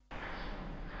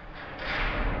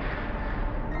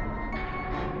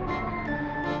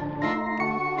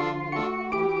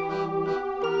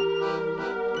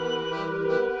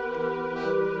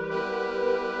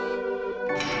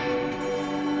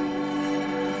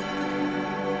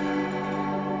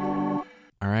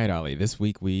Finally, this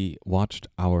week we watched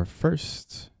our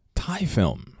first Thai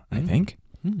film, I think.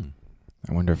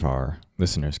 I wonder if our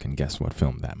listeners can guess what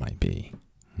film that might be.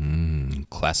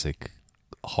 Classic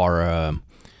horror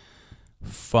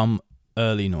from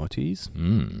early noughties.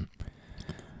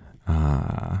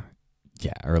 Yeah,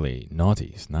 early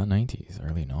noughties, not 90s,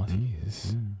 early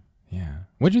noughties. Yeah.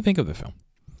 What did you think of the film?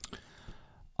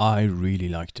 I really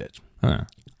liked it. Huh.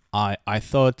 I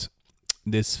thought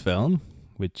this film,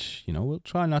 which, we'll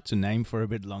try not to name for a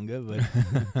bit longer, but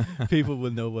people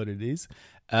will know what it is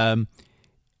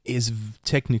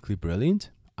technically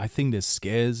brilliant. I think the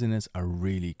scares in it are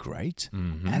really great.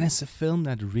 And it's a film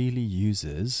that really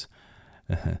uses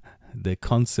the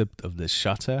concept of the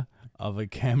shutter of a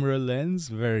camera lens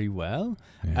very well.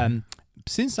 Yeah.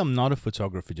 Since I'm not a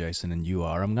photographer, Jason, and you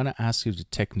are, I'm going to ask you to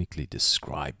technically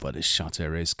describe what a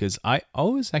shutter is, because I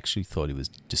always actually thought it was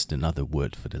just another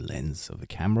word for the lens of a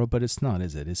camera, but it's not,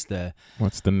 is it? It's the...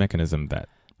 What's the mechanism that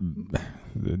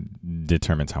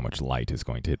determines how much light is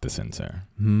going to hit the sensor,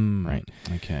 right?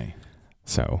 Okay.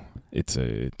 So it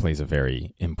plays a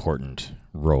very important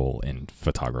role in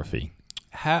photography.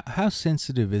 How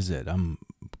sensitive is it? I'm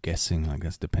guessing, I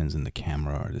guess, depends on the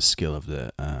camera or the skill of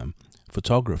the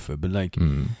photographer, but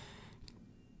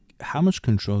how much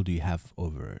control do you have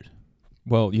over it?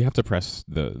 Well, you have to press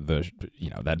the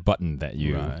that button that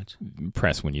you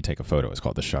press when you take a photo. It's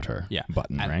called the shutter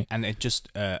button, right? And it just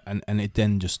and it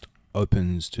then just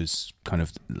opens to kind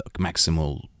of like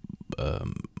maximal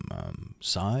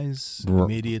size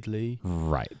immediately.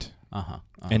 Right.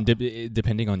 And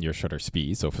depending on your shutter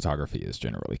speed, so photography is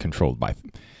generally controlled by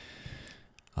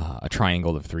a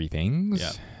triangle of three things.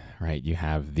 Yeah. Right. You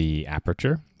have the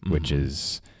aperture, which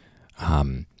is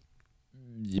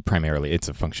primarily it's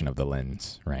a function of the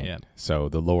lens, right? Yeah. So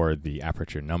the lower the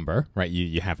aperture number, right,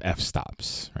 you have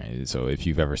f-stops, right? So if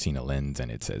you've ever seen a lens and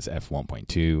it says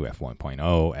f1.2,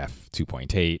 f1.0,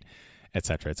 f2.8, et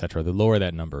cetera, the lower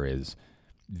that number is,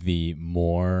 the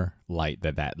more light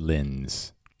that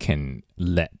lens can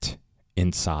let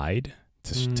inside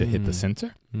to hit the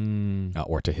sensor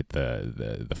or to hit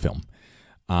the film.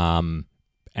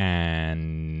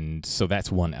 And so that's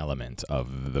one element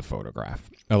of the photograph.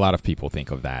 A lot of people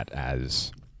think of that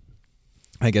as,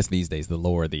 I guess these days, the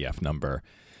lower the F number,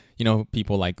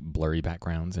 people like blurry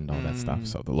backgrounds and all that stuff.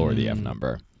 So the lower the F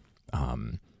number,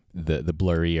 the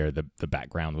blurrier the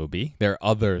background will be. There are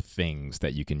other things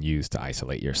that you can use to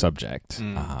isolate your subject.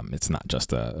 It's not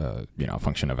just a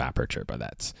function of aperture, but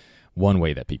that's one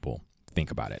way that people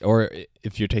think about it. Or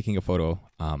if you're taking a photo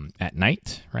at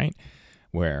night, right,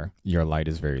 where your light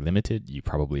is very limited, you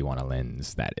probably want a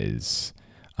lens that is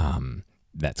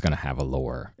that's going to have a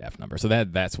lower F number. So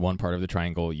that's one part of the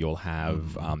triangle. You'll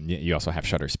have you also have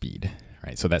shutter speed,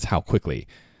 right? So that's how quickly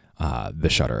the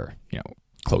shutter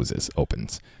closes,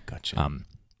 opens. Gotcha.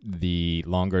 The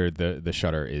longer the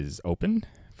shutter is open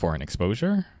for an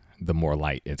exposure, the more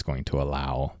light it's going to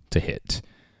allow to hit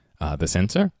the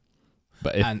sensor.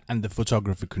 But and the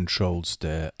photographer controls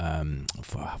the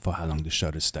for how long the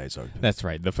shutter stays open. That's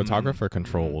right. The photographer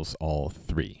controls all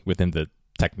three within the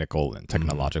technical and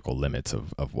technological limits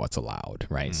of what's allowed,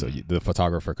 right? So the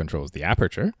photographer controls the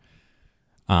aperture,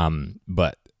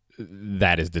 but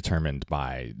that is determined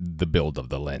by the build of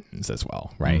the lens as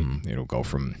well, right? It'll go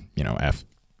from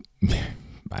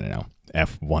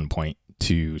f1.2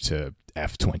 to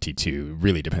f22.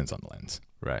 Really depends on the lens,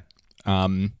 right?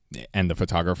 And the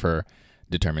photographer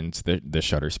determines the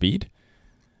shutter speed.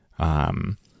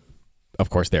 Of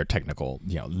course, there are technical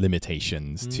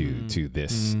limitations to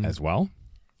this as well.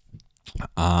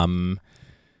 And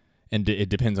it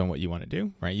depends on what you want to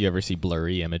do, right? You ever see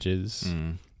blurry images?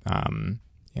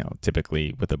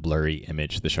 Typically with a blurry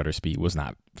image, the shutter speed was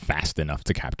not fast enough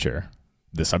to capture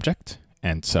the subject,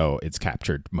 and so it's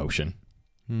captured motion,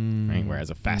 right? Whereas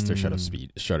a faster shutter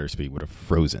speed would have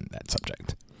frozen that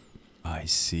subject. I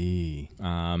see.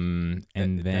 And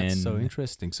then that's so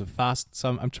interesting. So fast.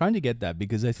 So I'm trying to get that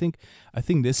because I think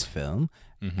this film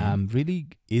really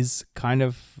is kind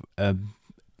of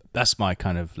that's my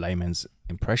kind of layman's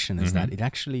impression is that it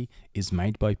actually is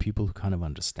made by people who kind of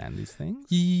understand these things.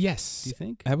 Yes. Do you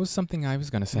think? That was something I was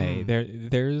going to say.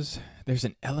 There's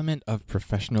an element of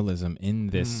professionalism in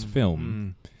this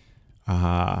film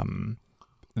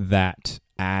that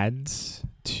adds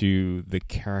to the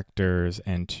characters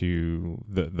and to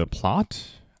the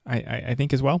plot, I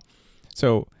think, as well.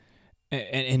 So,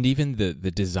 and even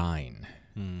the design,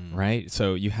 right?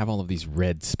 So you have all of these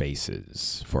red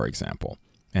spaces, for example,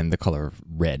 and the color of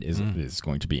red is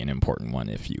going to be an important one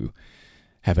if you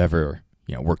have ever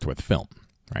worked with film,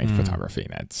 right? Photography.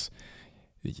 That's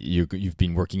you've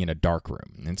been working in a dark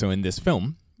room, and so in this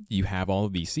film, you have all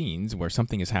of these scenes where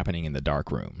something is happening in the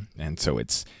dark room, and so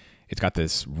it's got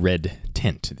this red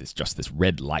tint, this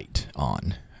red light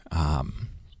on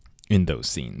in those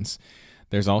scenes.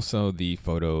 There's also the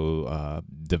photo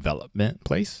development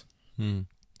place,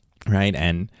 right?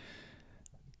 And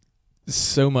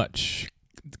so much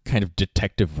kind of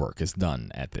detective work is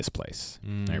done at this place,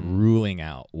 right? Ruling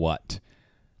out what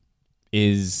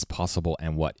is possible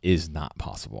and what is not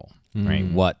possible, right?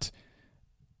 What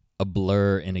a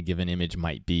blur in a given image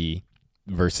might be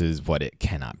versus what it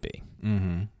cannot be.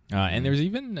 And there's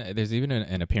even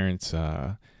an appearance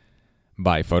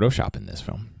by Photoshop in this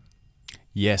film.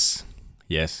 Yes.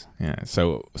 Yeah.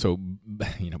 So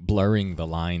blurring the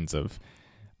lines of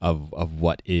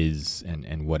what is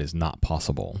and what is not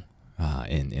possible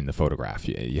in the photograph.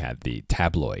 You had the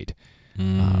tabloid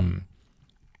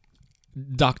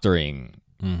doctoring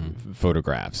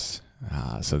photographs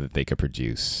so that they could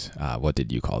produce what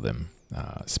did you call them?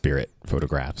 Spirit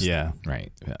photographs. Yeah.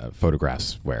 Right.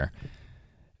 Photographs where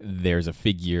there's a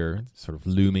figure sort of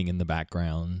looming in the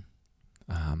background.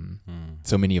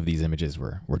 So many of these images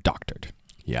were doctored.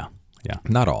 Yeah.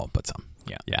 Not all, but some.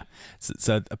 Yeah.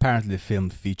 So apparently the film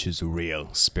features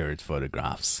real spirit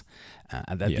photographs.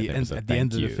 And at the end of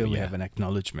the film, we have an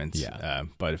acknowledgement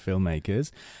by the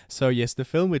filmmakers. So yes, the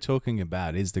film we're talking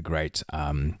about is the great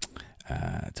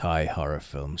Thai horror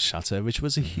film Shutter, which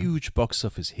was a huge box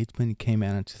office hit when it came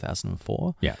out in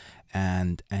 2004. Yeah.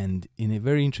 And in a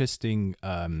very interesting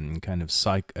kind of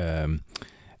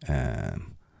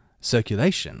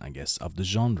circulation, I guess, of the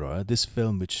genre, this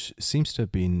film, which seems to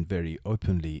have been very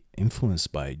openly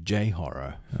influenced by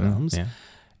J-horror films,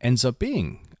 ends up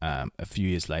being, a few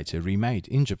years later, remade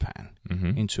in Japan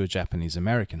into a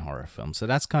Japanese-American horror film. So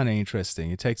that's kind of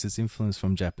interesting. It takes its influence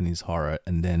from Japanese horror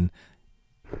and then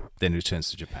returns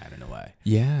to Japan in a way.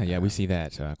 Yeah, we see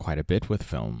that quite a bit with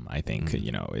film. I think,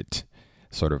 it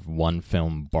sort of one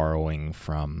film borrowing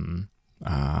from...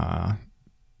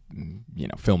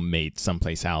 film made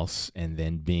someplace else and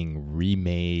then being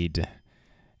remade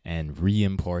and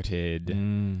re-imported.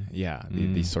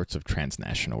 These sorts of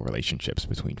transnational relationships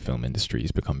between film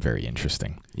industries become very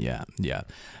interesting. Yeah.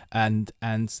 And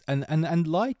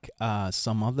like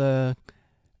some other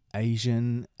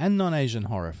Asian and non-Asian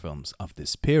horror films of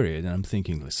this period, and I'm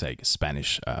thinking, let's say, a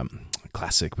Spanish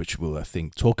classic, which we'll, I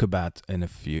think, talk about in a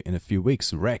few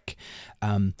weeks, Rec.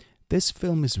 This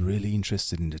film is really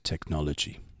interested in the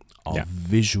technology of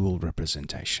visual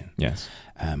representation. Yes.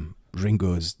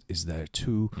 Ringo is there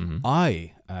too.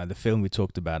 The film we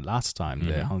talked about last time,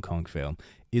 the Hong Kong film,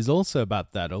 is also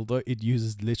about that, although it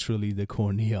uses literally the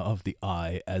cornea of the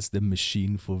eye as the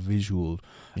machine for visual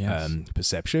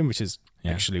perception, which is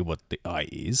actually what the eye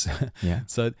is.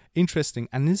 So interesting.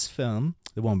 And this film,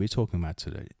 the one we're talking about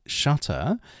today,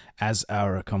 Shutter, as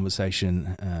our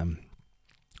conversation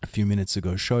a few minutes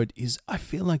ago showed, I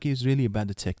feel like it's really about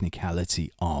the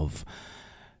technicality of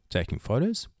taking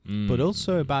photos, but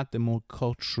also about the more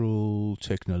cultural,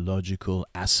 technological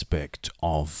aspect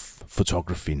of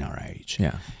photography in our age.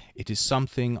 Yeah. It is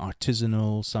something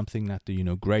artisanal, something that the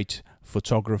great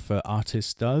photographer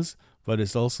artist does, but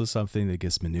it's also something that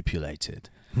gets manipulated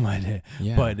by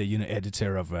the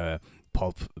editor of a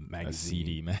pulp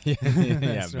magazine. A CD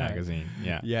magazine.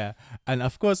 Right. Yeah. And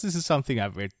of course, this is something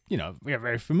we're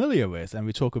very familiar with, and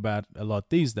we talk about a lot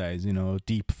these days,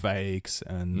 deep fakes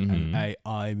and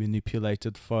AI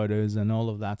manipulated photos and all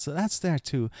of that. So that's there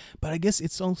too. But I guess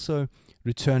it's also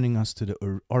returning us to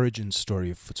the origin story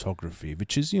of photography,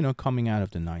 which is, coming out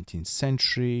of the 19th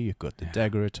century. You've got the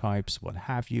daguerreotypes, what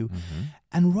have you.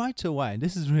 And right away,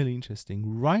 this is really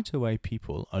interesting, right away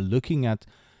people are looking at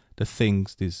the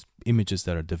things, these images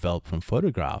that are developed from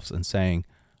photographs and saying,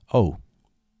 oh,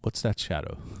 what's that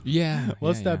shadow?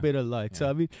 What's that bit of light? So,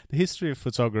 I mean, the history of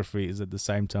photography is at the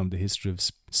same time the history of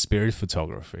spirit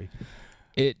photography.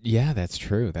 That's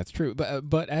true.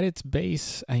 But at its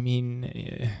base, I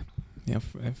mean,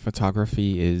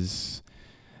 photography is,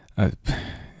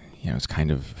 it's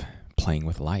kind of playing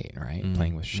with light, right?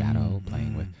 Playing with shadow,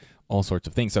 playing with all sorts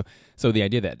of things. So the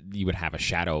idea that you would have a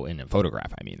shadow in a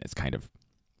photograph, I mean, it's kind of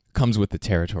comes with the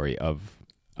territory of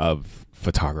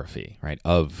photography, right?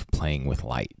 Of playing with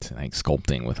light, like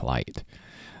sculpting with light.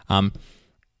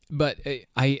 But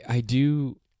I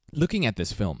do, looking at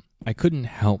this film, I couldn't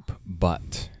help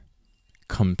but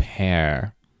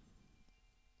compare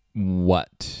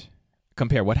what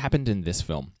happened in this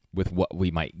film with what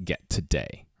we might get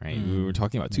today, right? We were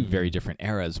talking about two very different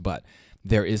eras, but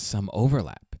there is some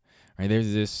overlap, right?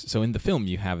 There's this, so in the film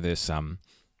you have this,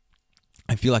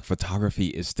 I feel like photography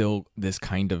is still this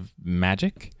kind of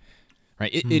magic,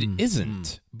 right? It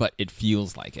isn't, but it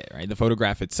feels like it, right? The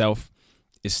photograph itself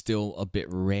is still a bit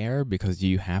rare because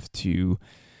you have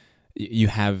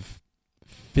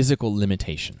physical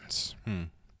limitations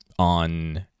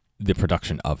on the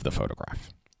production of the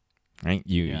photograph. Right,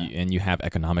 and you have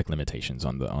economic limitations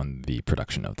on the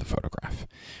production of the photograph.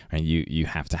 Right, you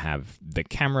have to have the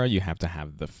camera, you have to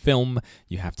have the film,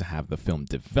 you have to have the film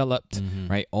developed.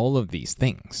 Right, all of these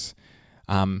things,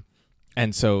 and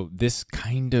so this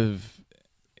kind of,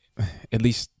 at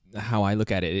least how I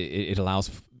look at it, it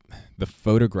allows the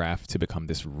photograph to become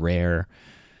this rare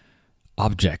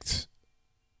object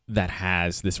that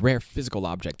has this rare physical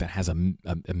object that has a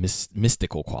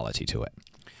mystical quality to it.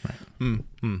 Right.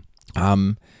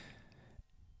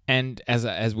 And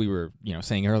as we were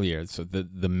saying earlier, so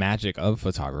the magic of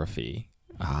photography,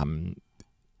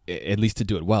 at least to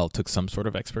do it well, took some sort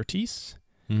of expertise.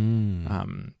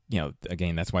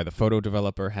 Again, that's why the photo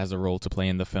developer has a role to play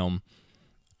in the film.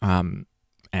 And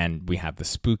we have the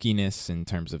spookiness in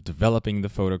terms of developing the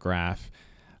photograph,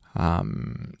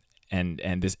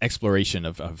 and this exploration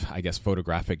of I guess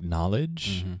photographic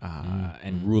knowledge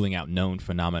and ruling out known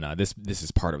phenomena. This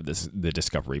is part of the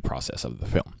discovery process of the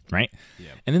film, right?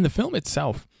 Yeah. And then the film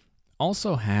itself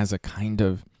also has a kind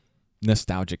of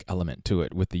nostalgic element to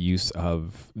it with the use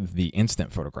of the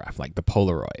instant photograph, like the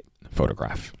Polaroid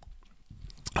photograph.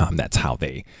 That's how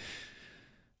they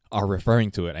are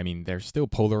referring to it. I mean, there's still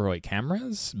Polaroid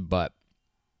cameras, but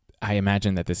I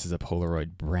imagine that this is a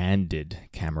Polaroid branded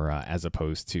camera as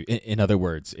opposed to, in other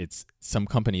words, it's some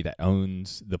company that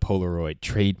owns the Polaroid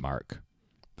trademark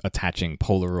attaching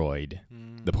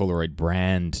the Polaroid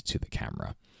brand to the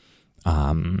camera.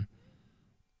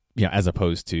 As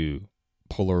opposed to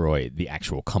Polaroid, the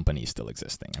actual company still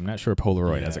existing. I'm not sure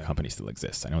Polaroid as a company still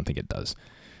exists. I don't think it does.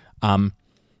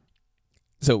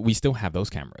 So we still have those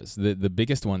cameras. The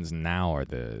biggest ones now are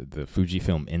the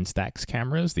Fujifilm Instax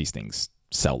cameras. These things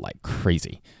sell like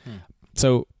crazy.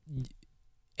 So,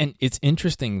 and it's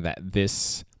interesting that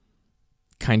this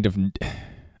kind of,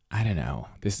 I don't know,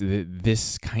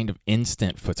 this kind of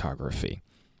instant photography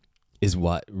is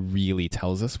what really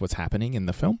tells us what's happening in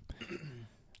the film.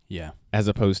 Yeah. As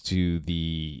opposed to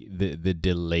the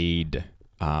delayed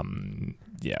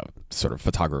sort of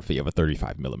photography of a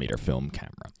 35 millimeter film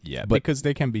camera. Yeah, because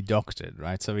they can be doctored,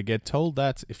 right? So we get told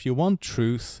that if you want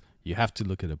truth, you have to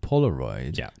look at a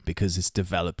Polaroid because it's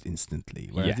developed instantly.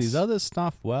 Whereas these other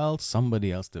stuff, well,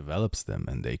 somebody else develops them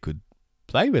and they could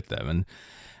play with them and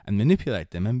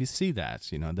manipulate them. And we see that,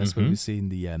 that's what we see in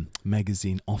the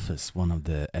magazine Office. One of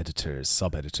the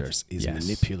sub-editors is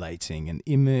manipulating an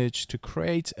image to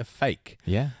create a fake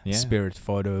spirit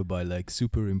photo by like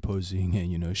superimposing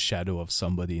a shadow of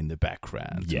somebody in the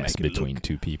background. Yes, between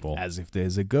two people. As if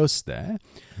there's a ghost there.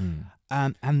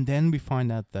 And then we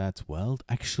find out that,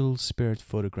 actual spirit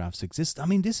photographs exist. I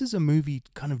mean, this is a movie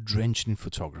kind of drenched in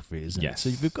photography, isn't it? So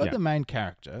we've got the main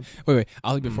character. Wait,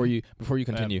 Ali, before you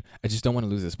continue, I just don't want to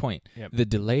lose this point. Yep. The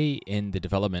delay in the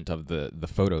development of the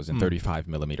photos in 35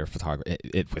 millimeter photography,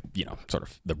 with sort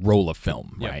of the roll of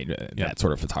film, right? That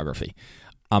sort of photography,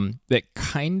 that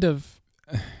kind of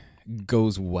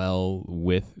goes well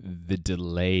with the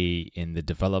delay in the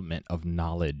development of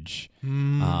knowledge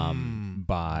by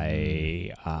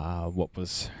what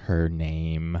was her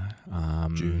name?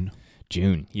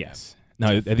 June, yes. No,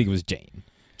 I think it was Jane.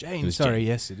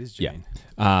 Yes, it is Jane.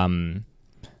 Yeah.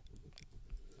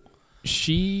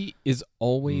 She is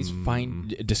always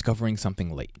discovering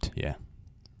something late. Yeah.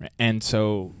 And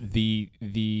so the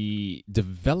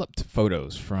developed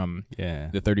photos from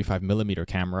the 35 millimeter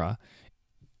camera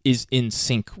is in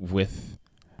sync with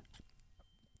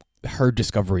her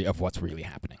discovery of what's really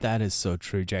happening. That is so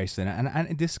true, Jason.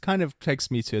 And this kind of takes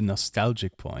me to a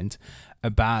nostalgic point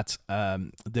about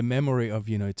the memory of,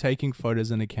 taking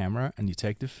photos on a camera and you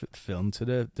take the film to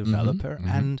the developer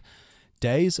and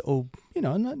days or,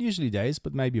 not usually days,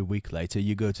 but maybe a week later,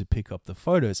 you go to pick up the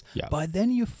photos. Yeah. By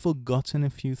then you've forgotten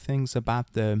a few things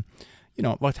about the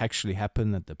what actually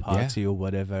happened at the party or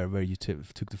whatever where you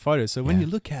took the photos. So when you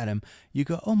look at them, you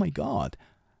go, oh my God,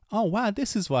 oh wow,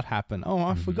 this is what happened. Oh,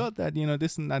 I forgot that,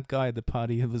 this and that guy at the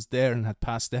party who was there and had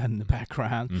passed out in the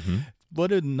background.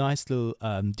 What a nice little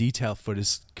detail for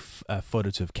this photo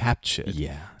to have captured.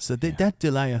 Yeah. So that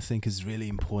delay, I think, is really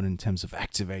important in terms of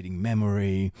activating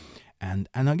memory and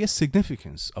I guess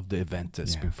significance of the event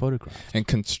that's been photographed. And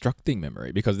constructing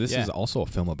memory, because this is also a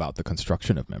film about the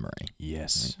construction of memory.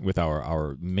 Yes. Right? With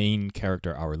our main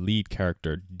character, our lead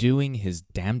character, doing his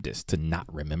damnedest to not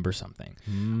remember something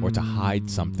or to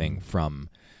hide something from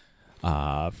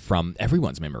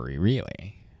everyone's memory,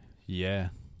 really. Yeah.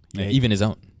 Even his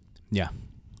own. Yeah.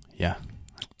 Yeah.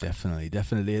 Definitely.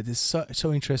 It is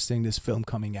so interesting, this film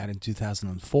coming out in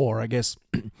 2004. I guess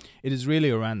it is really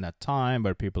around that time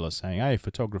where people are saying, hey,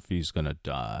 photography is going to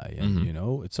die. And,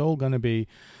 it's all going to be,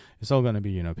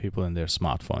 people in their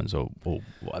smartphones or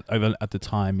even at the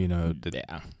time,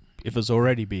 it was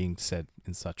already being said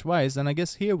in such ways. And I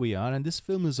guess here we are, and this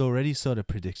film is already sort of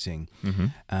predicting.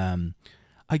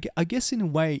 I guess in a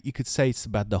way you could say it's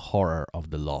about the horror of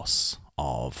the loss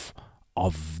of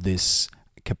this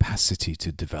capacity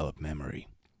to develop memory,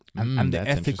 and the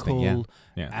ethical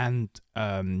and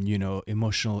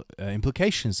emotional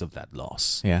implications of that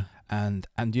loss. And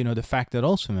the fact that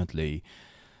ultimately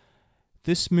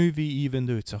this movie, even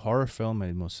though it's a horror film, and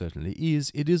it most certainly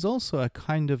is, it is also a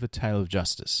kind of a tale of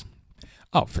justice.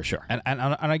 Oh, for sure. And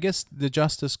I guess the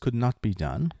justice could not be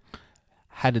done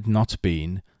had it not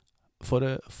been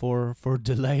for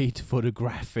delayed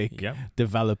photographic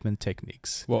development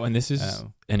techniques. Well, and this is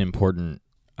an important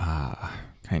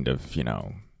kind of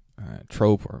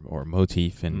trope or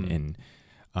motif in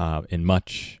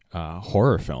much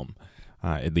horror film,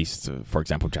 at least for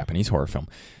example Japanese horror film.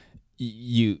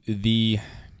 It's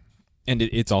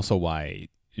also why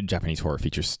Japanese horror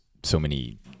features so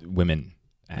many women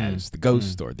as the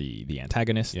ghost or the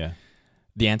antagonist.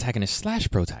 The antagonist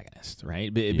 / protagonist,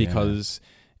 right? Because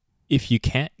if you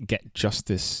can't get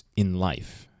justice in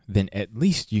life, then at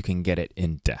least you can get it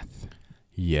in death.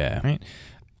 Right?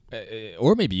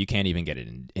 Or maybe you can't even get it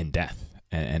in death.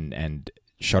 And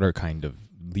Shutter kind of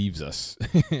leaves us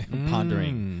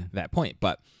pondering that point.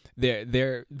 But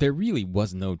there really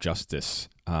was no justice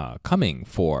coming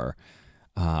for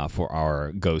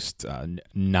our ghost.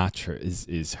 Natra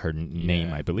is her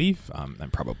name, I believe. I'm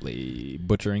probably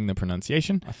butchering the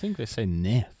pronunciation. I think they say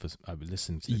Nef. I was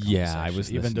listening to the conversation. I was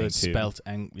even though it's spelt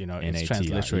and it's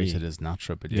transliterated as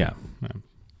Natra, but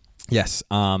Yes.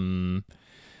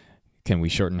 Can we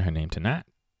shorten her name to Nat?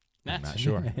 I'm not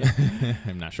sure.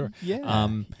 I'm not sure.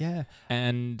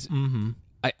 And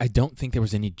I don't think there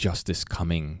was any justice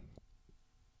coming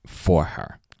for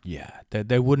her.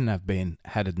 There wouldn't have been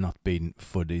had it not been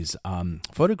for these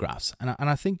photographs. And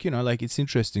I think it's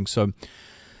interesting. So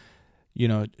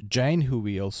Jane, who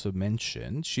we also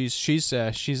mentioned, she's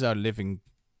our living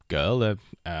girl.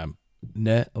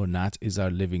 Ne or Nat is our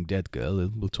living dead girl.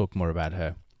 We'll talk more about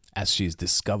her as she's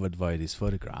discovered via these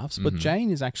photographs. But Jane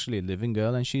is actually a living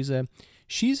girl, and she's a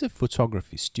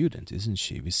photography student, isn't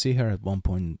she? We see her at one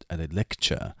point at a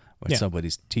lecture where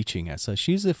somebody's teaching her. So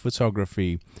she's a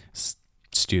photography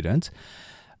student.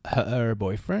 Her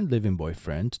living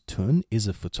boyfriend, Tun, is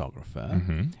a photographer.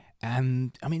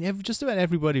 And I mean, just about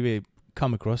everybody we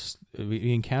come across,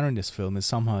 we encounter in this film is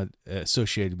somehow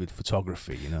associated with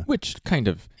photography, Which kind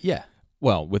of,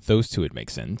 well, with those two, it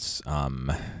makes sense.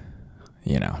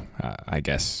 I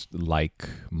guess like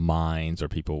minds or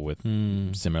people with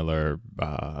similar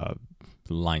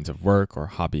lines of work or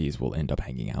hobbies will end up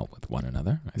hanging out with one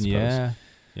another, I suppose.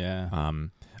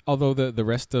 Although the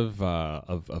rest of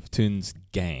Tun's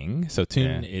gang, so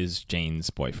Tun is Jane's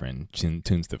boyfriend.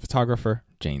 Tun's the photographer.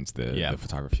 Jane's the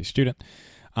photography student.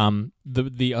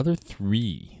 The other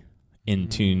three in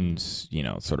Tun's,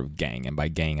 sort of gang, and by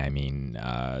gang I mean,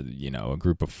 a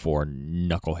group of 4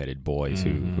 knuckleheaded boys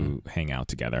who hang out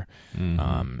together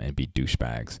and be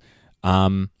douchebags.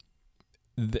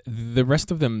 The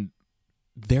rest of them,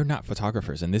 they're not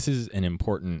photographers, and this is an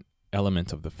important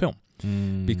element of the film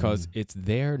because it's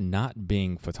their not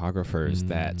being photographers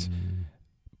that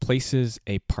places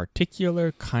a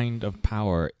particular kind of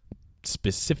power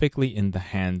specifically in the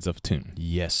hands of Tun.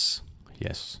 Yes.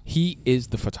 He is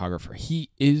the photographer. He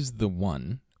is the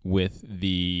one with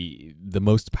the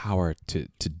most power to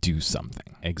do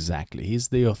something. Exactly. He's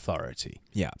the authority.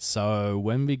 So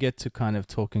when we get to kind of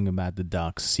talking about the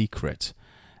dark secret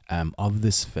of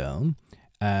this film,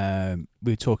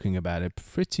 we're talking about a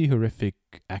pretty horrific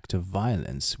act of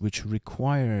violence, which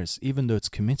requires, even though it's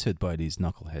committed by these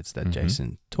knuckleheads that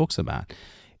Jason talks about,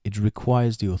 it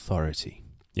requires the authority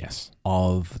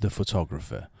of the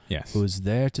photographer. Who is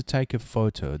there to take a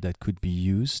photo that could be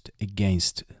used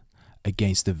against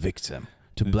the victim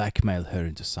to blackmail her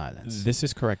into silence. This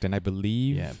is correct, and I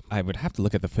believe I would have to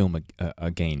look at the film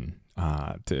again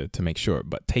to make sure,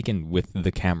 but taken with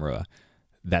the camera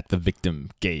that the victim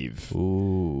gave.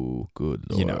 Ooh,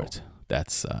 good Lord. That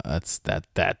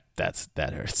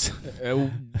hurts.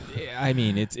 I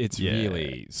mean, it's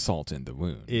really salt in the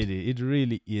wound. It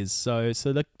really is. So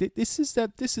look, this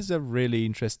is a really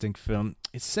interesting film.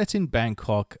 It's set in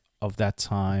Bangkok of that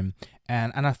time,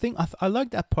 and I think I like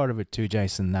that part of it too,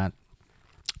 Jason. That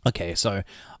okay, so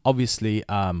obviously,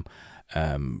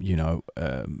 I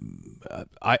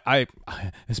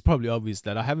it's probably obvious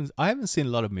that I haven't seen a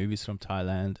lot of movies from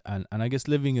Thailand, and I guess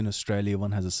living in Australia,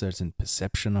 one has a certain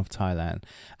perception of Thailand,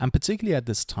 and particularly at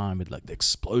this time with like the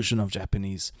explosion of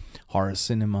Japanese horror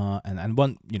cinema, and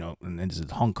one, and then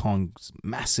there's Hong Kong's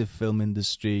massive film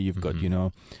industry. You've got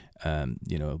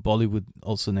Bollywood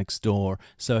also next door.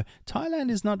 So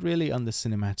Thailand is not really on the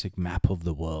cinematic map of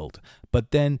the world. But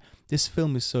then this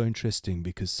film is so interesting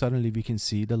because suddenly we can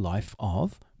see the life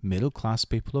of middle-class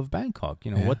people of Bangkok,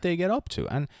 what they get up to.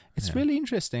 And it's really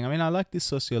interesting. I mean, I like this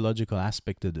sociological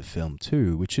aspect of the film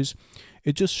too, which is,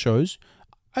 it just shows,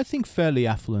 I think, fairly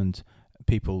affluent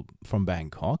people from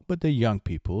Bangkok, but they're young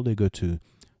people. They go to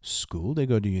school, they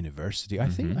go to university. I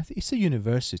think it's a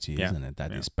university, isn't it,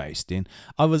 that is based in.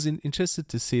 I was interested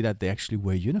to see that they actually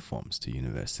wear uniforms to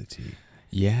university.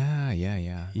 Yeah.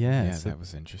 So that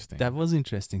was interesting. That was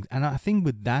interesting. And I think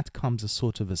with that comes a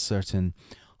sort of a certain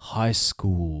high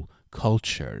school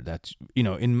culture that,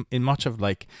 in much of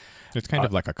like... It's kind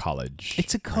of like a college.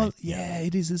 It's a college. Right? Yeah,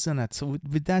 it is, isn't it? So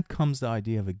with that comes the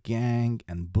idea of a gang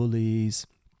and bullies.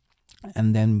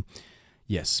 And then...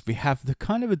 Yes, we have the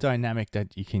kind of a dynamic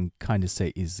that you can kind of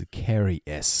say is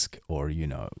Carrie-esque, or, you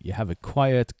have a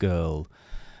quiet girl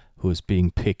who's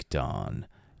being picked on.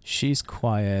 She's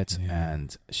quiet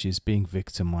and she's being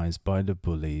victimized by the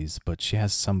bullies, but she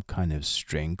has some kind of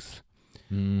strength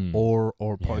or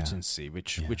potency,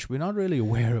 which we're not really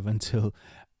aware of until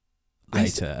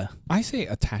later. I say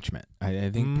attachment. I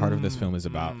think part of this film is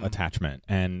about attachment,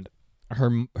 and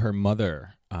her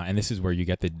mother... and this is where you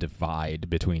get the divide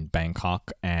between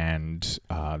Bangkok and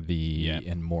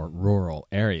and more rural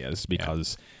areas,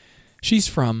 because she's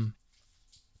from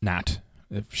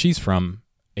She's from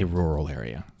a rural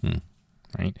area,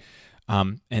 right?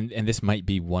 And this might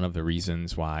be one of the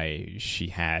reasons why she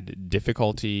had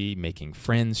difficulty making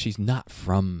friends. She's not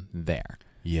from there.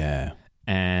 Yeah.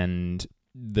 And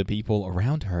the people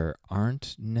around her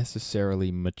aren't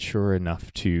necessarily mature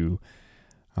enough to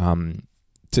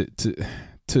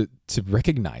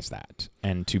recognize that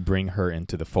and to bring her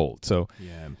into the fold. So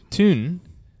Toon,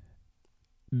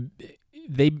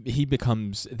 they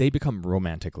become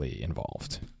romantically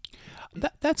involved.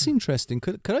 That's interesting.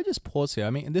 Could I just pause here?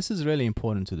 I mean, this is really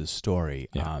important to the story.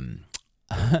 Yeah.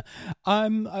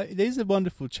 There's a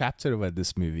wonderful chapter about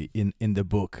this movie in the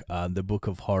book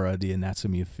of horror, The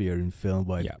Anatomy of Fear in Film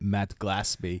by Matt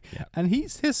Glaspie, and he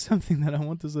says something that I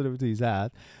want to sort of tease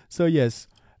out. So yes.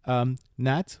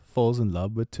 Nat falls in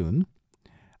love with Toon,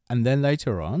 and then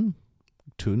later on,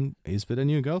 Toon is with a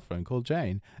new girlfriend called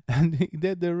Jane. And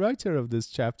the writer of this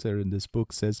chapter in this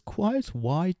book says, quite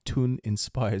why Toon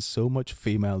inspires so much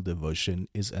female devotion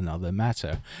is another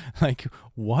matter. Like,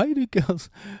 why do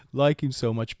girls like him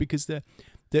so much? Because the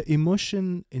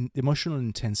emotional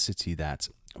intensity that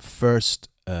first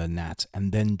Nat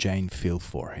and then Jane feel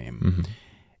for him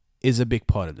is a big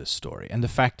part of the story. And the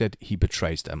fact that he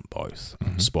betrays them both.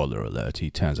 Spoiler alert,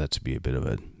 he turns out to be a bit of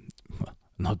a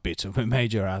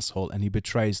major asshole, and he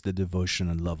betrays the devotion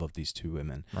and love of these two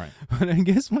women. Right. But I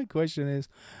guess my question is,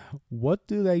 what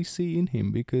do they see in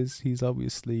him? Because he's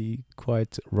obviously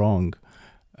quite wrong.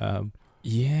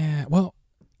 Well,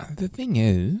 the thing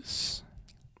is,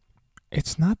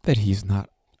 it's not that he's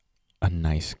not a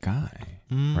nice guy,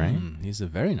 right? He's a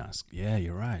very nice. Yeah,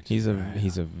 you're right. He's a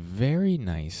very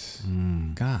nice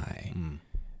guy.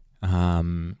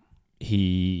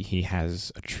 He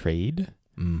has a trade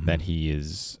that he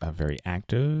is very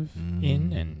active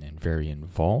in and very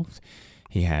involved.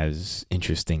 He has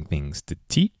interesting things to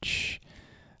teach.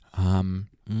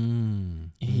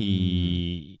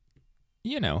 He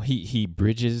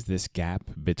bridges this gap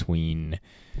between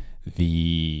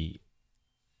the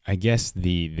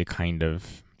kind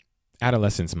of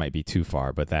adolescence might be too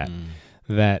far, but that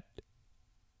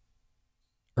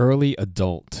early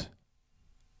adult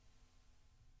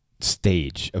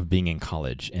stage of being in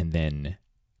college and then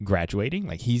graduating,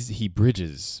 like he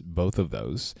bridges both of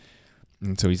those,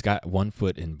 and so he's got one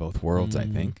foot in both worlds. I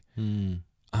think.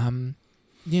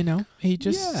 He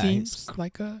just seems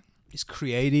like he's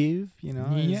creative,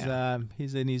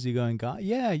 he's an easygoing guy.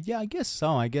 Yeah, I guess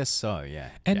so. Yeah.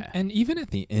 And even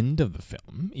at the end of the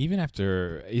film, even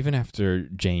after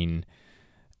Jane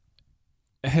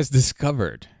has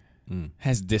discovered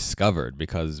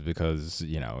because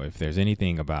if there's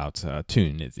anything about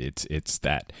Toon, it's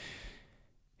that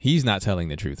he's not telling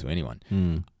the truth to anyone.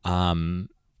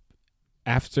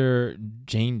 After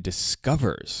Jane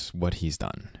discovers what he's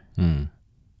done,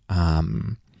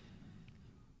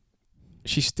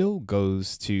 she still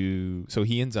goes to. So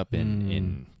he ends up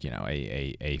in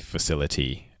a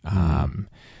facility, and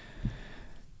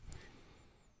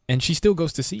she still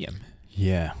goes to see him.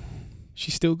 Yeah.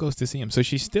 She still goes to see him. So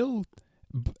she's still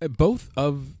both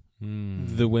of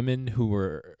the women who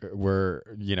were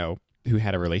who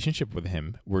had a relationship with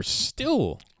him were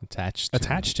still attached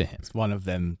to him. One of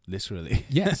them, literally.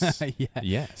 Yes. Yeah.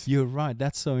 Yes. You're right.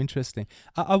 That's so interesting.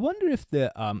 I wonder if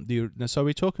so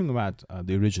we're talking about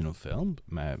the original film,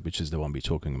 which is the one we're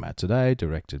talking about today,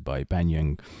 directed by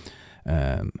Banjong,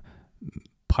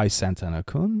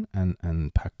 Pisanthanakun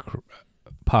and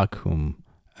Parkpoom.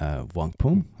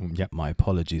 Wongpoom. Yep. My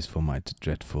apologies for my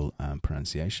dreadful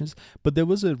pronunciations. But there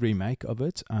was a remake of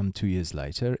it 2 years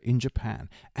later in Japan.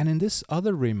 And in this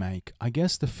other remake, I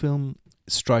guess the film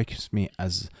strikes me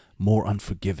as more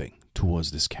unforgiving towards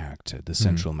this character, the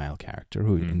central male character,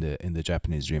 who in the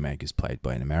Japanese remake is played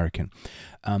by an American.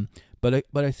 But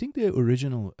I think the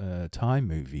original Thai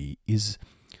movie is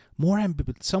more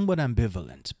somewhat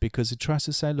ambivalent, because it tries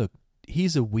to say, look,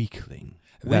 he's a weakling.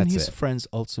 When his friends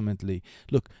ultimately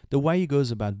look, the way he goes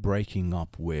about breaking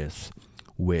up with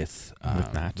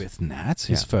Nat,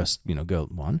 his first girl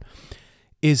one,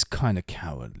 is kind of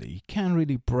cowardly. He can't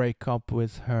really break up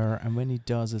with her, and when he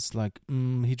does, it's like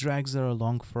he drags her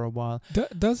along for a while.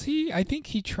 Does he? I think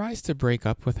he tries to break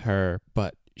up with her,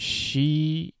 but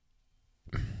she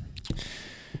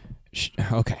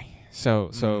okay.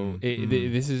 So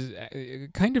this is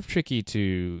kind of tricky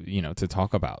to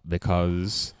talk about,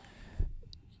 because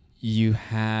you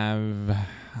have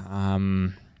all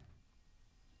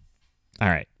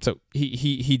right. So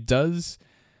he does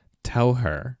tell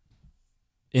her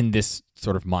in this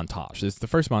sort of montage. It's the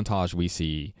first montage we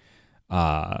see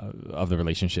of the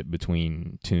relationship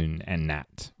between Toon and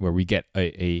Nat, where we get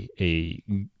a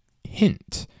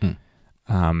hint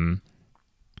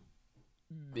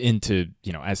into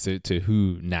as to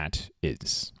who Nat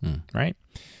is, right?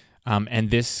 And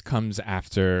this comes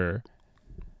after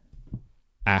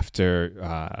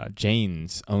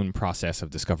Jane's own process of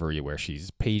discovery, where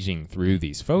she's paging through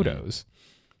these photos,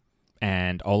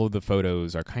 and all of the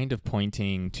photos are kind of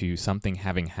pointing to something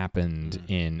having happened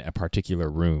in a particular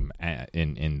room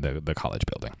in the college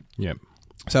building. Yep.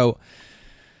 So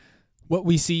what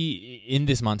we see in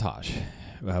this montage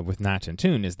with Nat and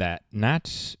Toon is that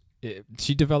Nat,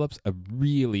 she develops a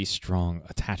really strong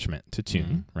attachment to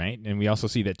Toon, right? And we also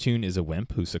see that Toon is a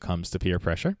wimp who succumbs to peer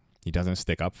pressure. He doesn't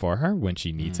stick up for her when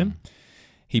she needs him.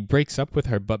 He breaks up with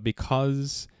her, but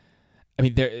because,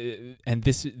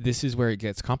 this is where it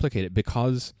gets complicated,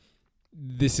 because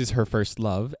this is her first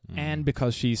love, and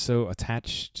because she's so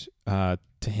attached to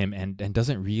him and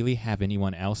doesn't really have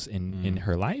anyone else in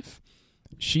her life,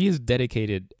 she has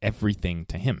dedicated everything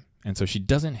to him. And so she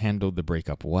doesn't handle the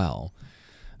breakup well.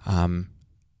 And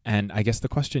I guess the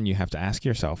question you have to ask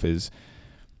yourself is,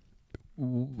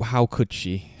 how could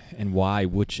she, and why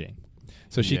would she?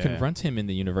 So she confronts him in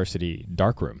the university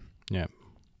darkroom. Yeah.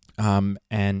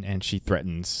 And she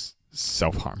threatens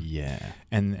self-harm. Yeah.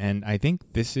 And I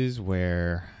think this is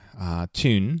where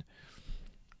Toon,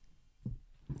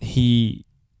 he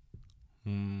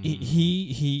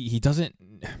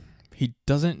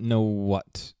doesn't know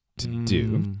what to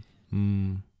do.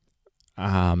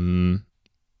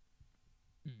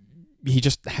 He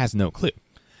just has no clue.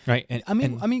 Right. And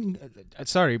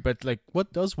sorry, but like,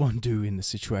 what does one do in a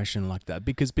situation like that?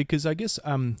 Because I guess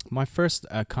my first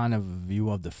kind of view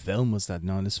of the film was that,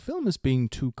 no, this film is being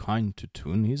too kind to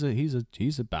Toon. He's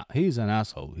an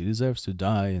asshole. He deserves to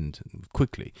die, and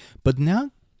quickly. But now,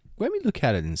 when we look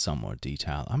at it in some more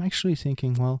detail, I'm actually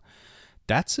thinking, well,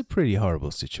 that's a pretty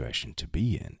horrible situation to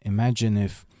be in. Imagine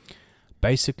if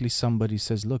basically somebody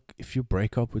says, look, if you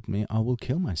break up with me, I will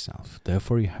kill myself.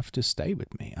 Therefore, you have to stay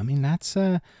with me. I mean, that's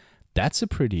a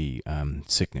pretty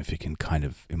significant kind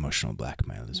of emotional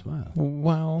blackmail as well.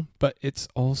 Well, but it's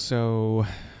also,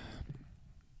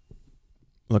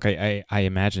 look, I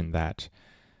imagine that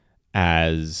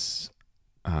as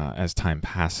time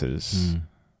passes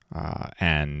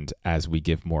and as we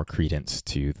give more credence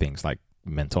to things like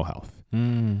mental health,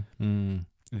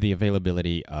 the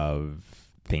availability of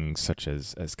things such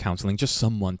as counseling, just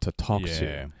someone to talk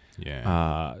to,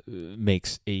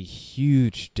 makes a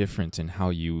huge difference in how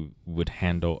you would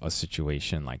handle a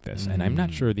situation like this. And I'm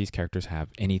not sure these characters have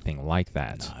anything like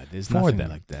that. No, there's nothing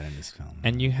like that in this film.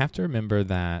 And you have to remember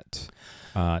that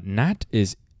Nat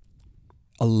is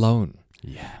alone.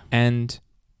 Yeah. And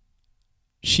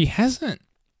she hasn't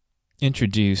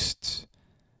introduced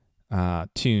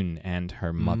Toon and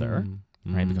her mother,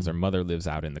 right? Because her mother lives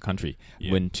out in the country.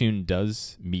 Yeah. When Toon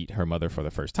does meet her mother for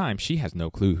the first time, she has no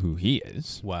clue who he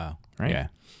is. Wow. Right? Yeah.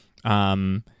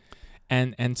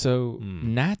 And so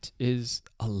Nat is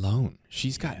alone.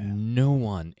 She's got no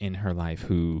one in her life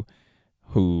who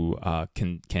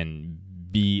can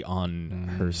be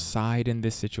on her side in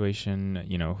this situation,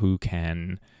 who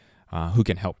can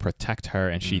help protect her.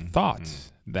 And she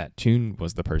thought that Toon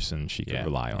was the person she could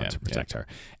rely on to protect her.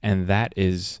 And that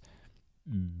is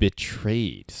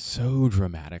betrayed so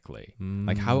dramatically.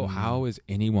 Like how is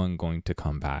anyone going to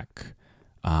come back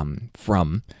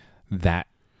from that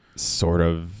sort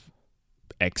of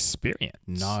experience?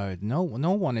 No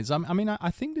one is. I mean,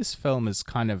 I think this film is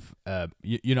kind of, I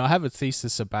have a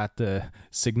thesis about the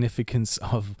significance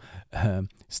of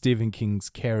Stephen King's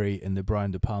Carrie and the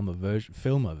Brian De Palma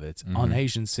film of it on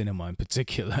Asian cinema in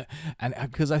particular, and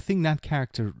because I think that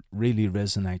character really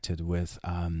resonated with,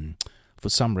 for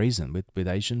some reason, with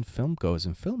Asian filmgoers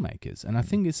and filmmakers, and I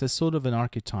think it's a sort of an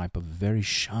archetype of a very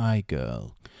shy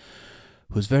girl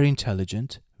who's very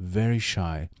intelligent, very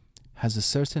shy, has a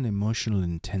certain emotional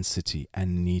intensity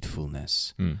and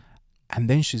needfulness. And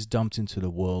then she's dumped into the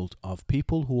world of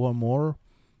people who are more,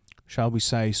 shall we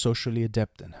say, socially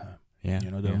adept than her.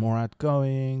 They're more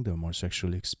outgoing, they're more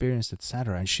sexually experienced,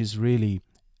 etc. And she's really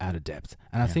out of depth.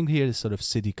 And I think here the sort of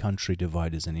city-country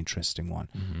divide is an interesting one.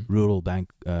 Rural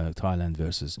Thailand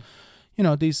versus,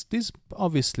 these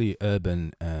obviously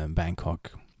urban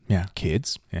Bangkok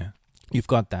kids. You've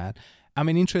got that. I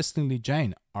mean, interestingly,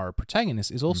 Jane, our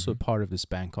protagonist, is also part of this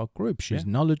Bangkok group. She's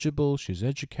knowledgeable, she's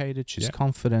educated, she's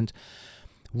confident,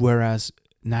 whereas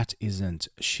Nat isn't.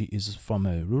 She is from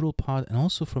a rural part and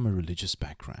also from a religious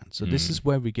background. So this is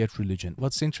where we get religion.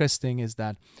 What's interesting is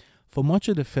that for much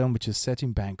of the film, which is set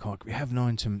in Bangkok, we have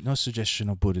no suggestion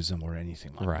of Buddhism or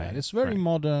anything like that. It's very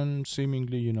modern,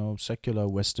 seemingly, secular,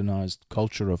 westernized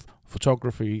culture of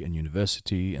photography and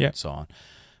university and so on.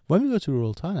 When we go to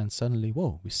rural Thailand, suddenly,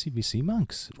 we see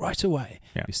monks right away.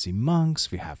 We see monks.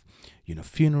 We have,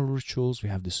 funeral rituals. We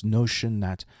have this notion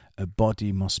that a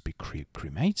body must be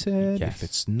cremated. If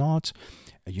it's not,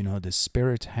 the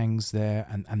spirit hangs there.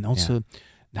 And also,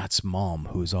 Nat's mom,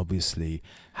 who is obviously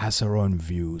has her own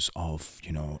views of,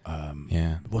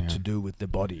 what to do with the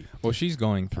body. Well, she's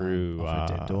going through of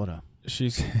her dead daughter.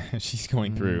 She's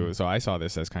going through. So I saw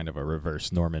this as kind of a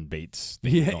reverse Norman Bates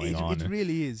thing going on. It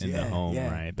really is in the home,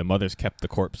 right? The mother's kept the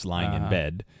corpse lying in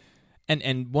bed,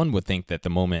 and one would think that the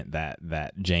moment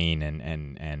that Jane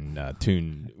and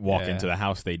Toon walk into the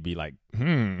house, they'd be like,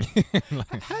 How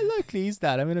likely is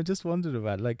that? I mean, I just wondered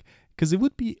about because it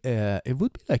would be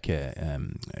like a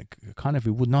kind of,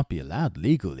 it would not be allowed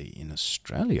legally in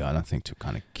Australia, I don't think, to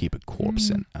kind of keep a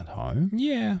corpse at home.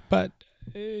 Yeah, but.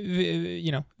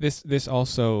 This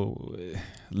also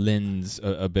lends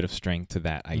a bit of strength to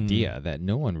that idea that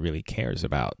no one really cares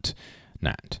about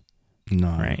Nat. No,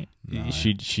 right? No.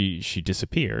 She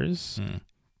disappears,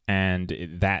 and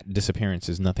that disappearance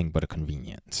is nothing but a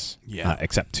convenience.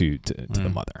 Except to the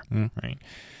mother, right?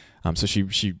 So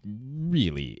she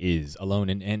really is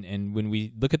alone, and when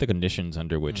we look at the conditions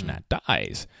under which Nat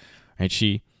dies, right?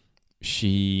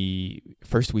 She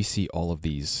first, we see all of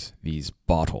these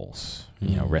bottles,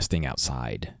 resting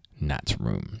outside Nat's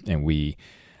room, and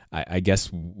I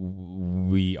guess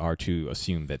we are to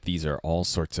assume that these are all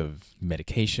sorts of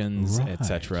medications,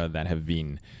 etc., that have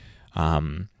been,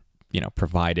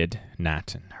 provided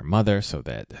Nat and her mother so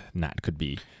that Nat could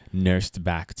be nursed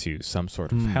back to some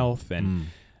sort of health,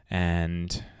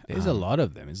 and there's a lot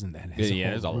of them, isn't there?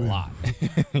 There's a lot.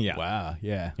 Wow.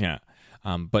 Yeah.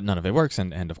 But none of it works,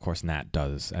 and of course Nat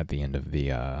does at the end of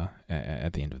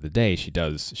the day. She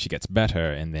gets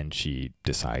better, and then she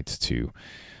decides to,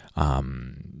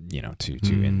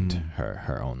 to end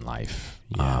her own life.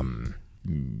 In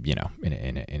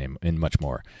much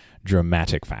more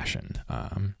dramatic fashion.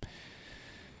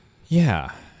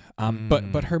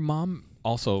 But her mom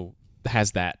also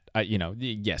has that.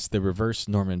 Yes, the reverse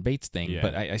Norman Bates thing.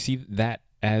 But I see that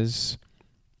as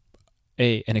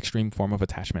an extreme form of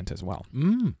attachment as well.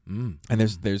 And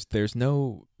there's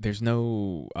no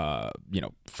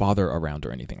father around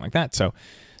or anything like that.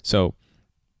 So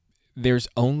there's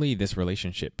only this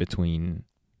relationship between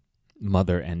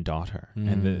mother and daughter,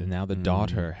 and now the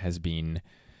daughter has been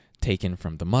taken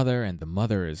from the mother, and the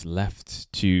mother is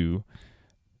left to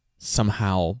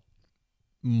somehow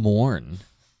mourn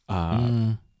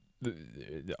all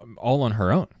on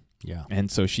her own. Yeah. And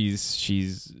so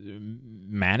she's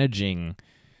managing.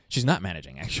 She's not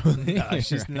managing, actually. No,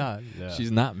 she's not. No. She's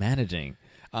not managing.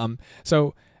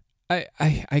 So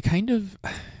I kind of,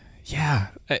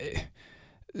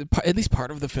 at least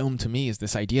part of the film to me is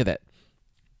this idea that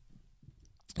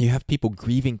you have people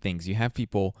grieving things, you have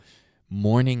people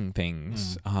mourning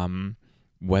things,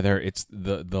 whether it's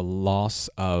the loss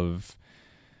of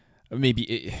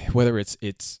whether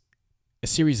it's a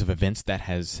series of events that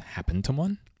has happened to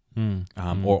one,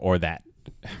 or that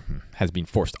has been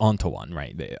forced onto one,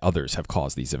 right? Others have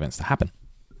caused these events to happen.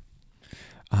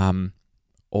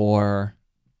 Or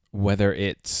whether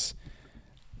it's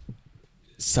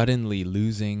suddenly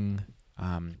losing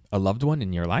a loved one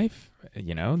in your life.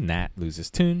 You know, Nat loses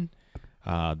Toon,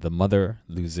 the mother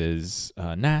loses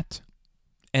Nat,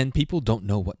 and people don't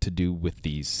know what to do with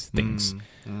these things.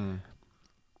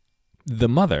 The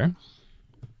mother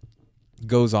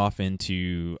goes off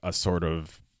into a sort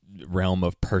of realm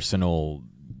of personal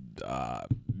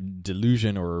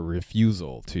delusion or a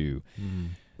refusal to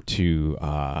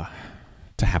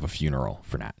have a funeral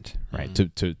for Nat, right?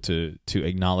 To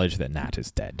acknowledge that Nat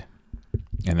is dead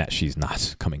and that she's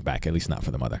not coming back, at least not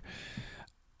for the mother.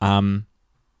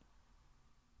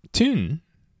 Toon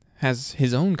has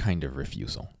his own kind of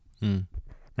refusal,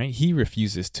 right? He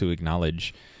refuses to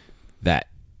acknowledge that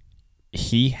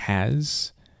he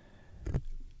has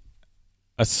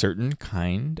a certain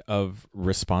kind of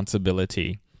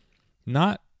responsibility.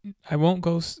 I won't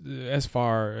go as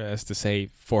far as to say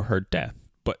for her death,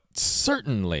 but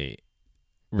certainly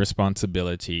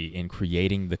responsibility in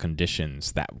creating the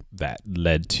conditions that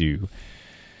led to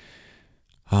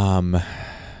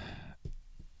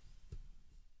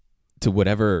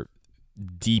whatever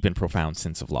deep and profound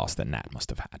sense of loss that Nat must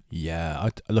have had. Yeah,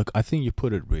 I think you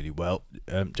put it really well,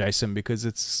 Jason, because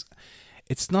it's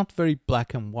not very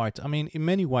black and white. I mean, in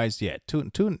many ways, yeah,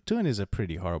 Toon is a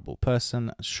pretty horrible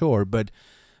person, sure, but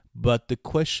the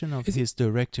question of his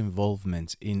direct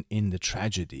involvement in the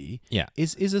tragedy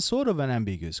is a sort of an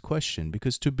ambiguous question,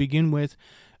 because to begin with,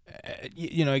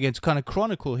 again, to kind of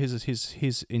chronicle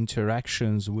his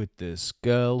interactions with this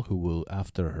girl who will,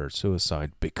 after her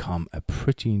suicide, become a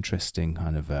pretty interesting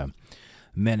kind of a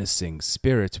menacing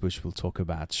spirit, which we'll talk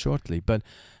about shortly. But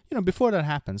before that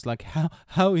happens, like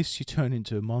how is she turned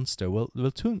into a monster? Well,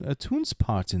 Toon's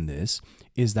part in this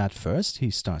is that first he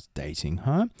starts dating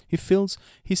her. He feels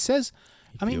sorry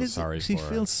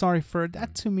for her.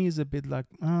 That to me is a bit like,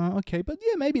 okay, but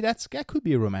yeah, maybe that could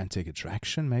be a romantic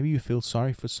attraction. Maybe you feel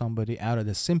sorry for somebody out of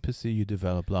the sympathy you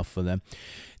develop love for them.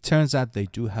 Turns out they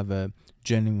do have a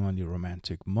genuinely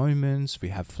romantic moments. We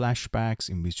have flashbacks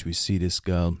in which we see this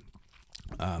girl,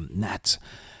 Nat.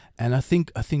 And I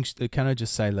think can I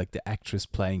just say, like, the actress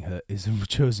playing her is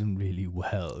chosen really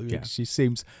well. Yeah. She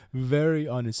seems very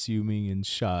unassuming and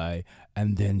shy,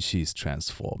 and then she's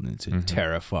transformed into a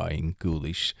terrifying,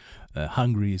 ghoulish,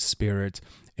 hungry spirit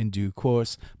in due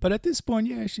course. But at this point,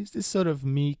 yeah, she's this sort of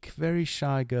meek, very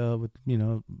shy girl with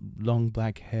long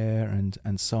black hair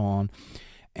and so on,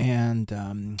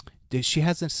 and she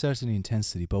has a certain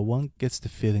intensity, but one gets the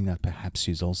feeling that perhaps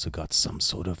she's also got some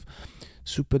sort of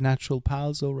supernatural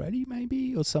powers already,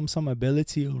 maybe, or some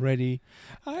ability already.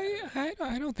 I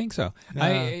don't think so.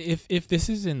 No. If this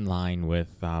is in line with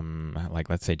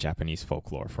like, let's say, Japanese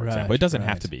folklore, for example, it doesn't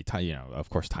have to be. Of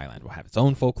course, Thailand will have its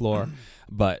own folklore,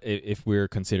 but if we're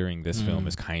considering this film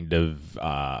as kind of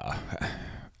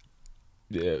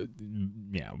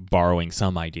borrowing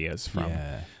some ideas from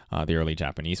the early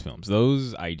Japanese films,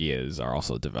 those ideas are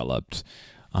also developed.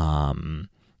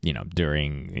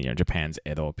 During Japan's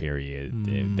Edo period,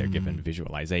 they're given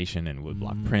visualization and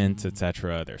woodblock prints,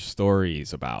 etc. There's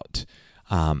stories about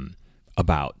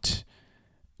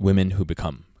women who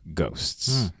become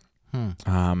ghosts.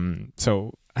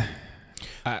 So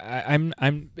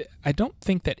I don't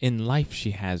think that in life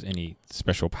she has any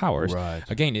special powers. Right.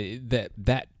 Again,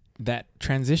 that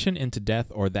transition into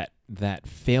death, or that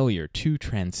failure to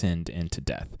transcend into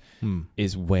death,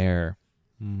 is where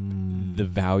the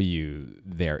value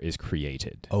there is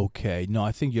created. Okay, no,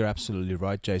 I think you're absolutely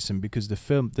right, Jason, because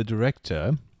the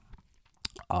director,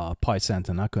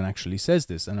 Pisanthanakun, actually says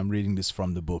this, and I'm reading this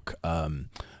from the book of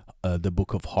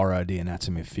Horror, The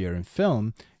Anatomy of Fear in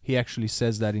Film. He actually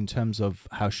says that in terms of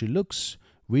how she looks,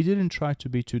 we didn't try to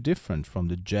be too different from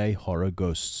the J-horror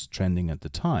ghosts trending at the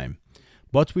time.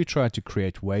 But we tried to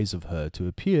create ways of her to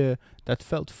appear that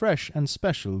felt fresh and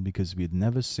special because we'd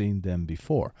never seen them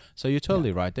before. So you're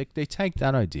totally right. They take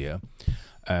that idea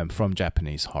from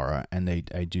Japanese horror, and they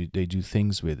do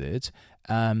things with it.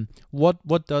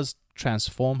 What does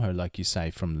transform her, like you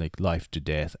say, from like life to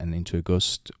death and into a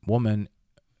ghost woman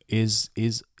is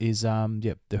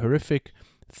the horrific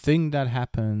thing that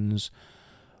happens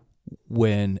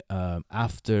when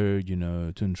after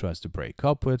Toon tries to break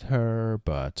up with her,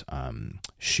 but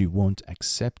she won't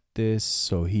accept this,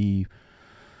 so he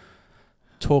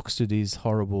talks to these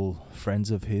horrible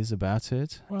friends of his about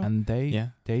it, and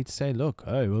they say, look,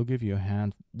 hey, we'll give you a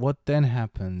hand. What then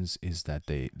happens is that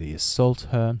they assault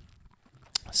her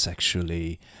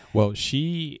sexually. Well,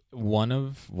 one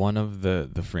of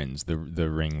the friends, the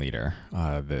ringleader,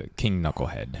 the King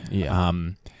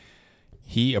Knucklehead,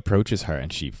 he approaches her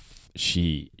and she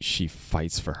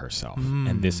fights for herself,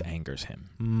 and this angers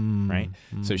him, right?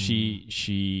 So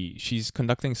she's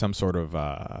conducting some sort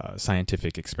of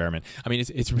scientific experiment. I mean,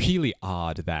 it's really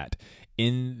odd that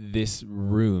in this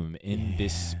room, in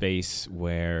this space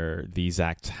where these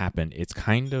acts happen, it's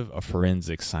kind of a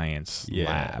forensic science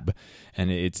lab, and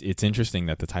it's interesting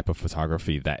that the type of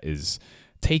photography that is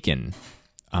taken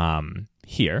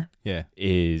here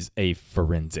is a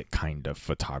forensic kind of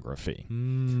photography.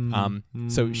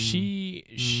 So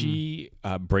she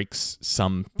breaks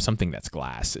something that's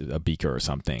glass, a beaker or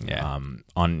something,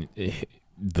 on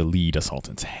the lead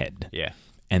assailant's head. Yeah.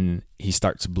 And he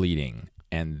starts bleeding.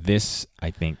 And this, I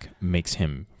think, makes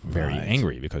him very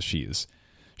angry because she's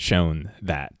shown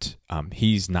that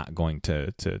he's not going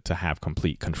to have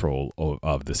complete control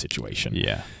of the situation.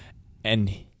 Yeah. And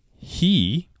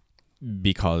he,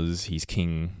 because he's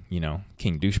king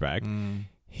douchebag,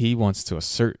 he wants to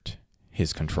assert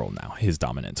his control now, his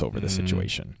dominance over the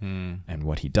situation. And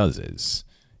what he does is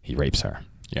he rapes her.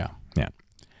 Yeah.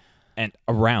 And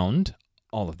around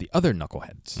all of the other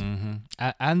knuckleheads.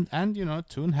 And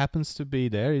Toon happens to be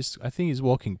there. I think he's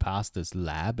walking past this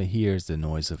lab and hears the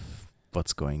noise of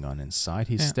what's going on inside.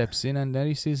 He steps in and there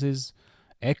he sees his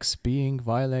ex being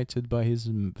violated by his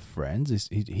friends.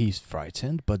 He's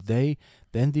frightened, but then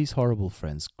these horrible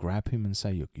friends grab him and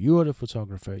say, "Look, you are the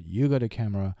photographer, you got a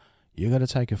camera, you got to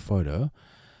take a photo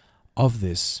of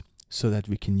this so that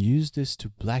we can use this to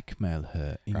blackmail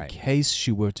her in case she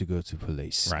were to go to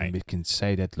police. And we can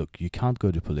say that, look, you can't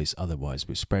go to police, otherwise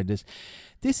we spread this."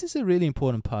 This is a really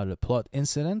important part of the plot.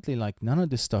 Incidentally, like, none of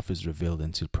this stuff is revealed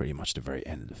until pretty much the very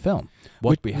end of the film.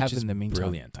 What we have in the meantime,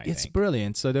 brilliant, I think. It's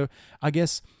brilliant. So I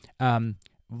guess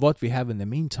what we have in the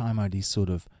meantime are these sort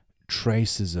of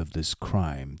traces of this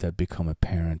crime that become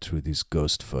apparent through these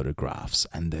ghost photographs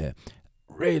and the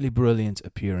really brilliant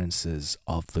appearances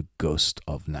of the ghost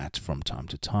of Nat from time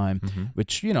to time,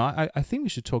 which, I think we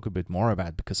should talk a bit more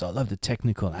about because I love the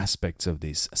technical aspects of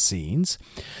these scenes.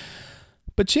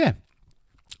 But yeah,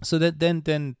 so that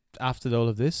then after all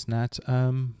of this, Nat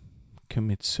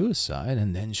commits suicide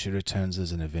and then she returns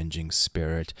as an avenging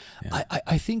spirit.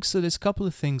 I think so. There's a couple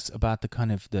of things about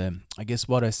I guess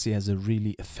what I see as a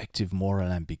really effective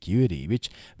moral ambiguity, which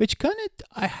kind of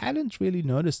I hadn't really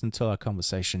noticed until our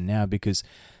conversation now, because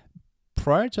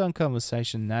prior to our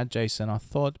conversation, Nat, Jason, I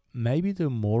thought maybe the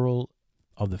moral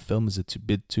of the film is a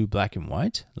bit too black and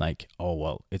white. Like, oh,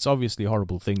 well, it's obviously a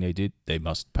horrible thing they did, they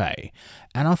must pay.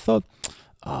 And I thought,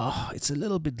 it's a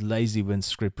little bit lazy when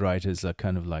scriptwriters are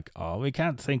kind of like, we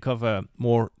can't think of a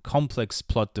more complex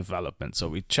plot development, so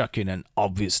we chuck in an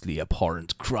obviously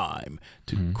abhorrent crime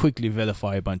to quickly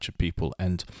vilify a bunch of people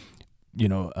and,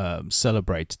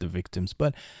 celebrate the victims.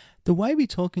 But the way we're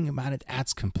talking about it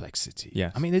adds complexity.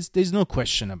 Yes. I mean, there's no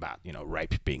question about,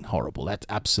 rape being horrible. That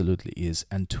absolutely is.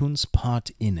 And Toon's part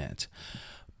in it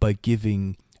by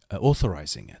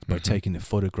authorizing it, by taking a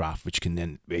photograph which can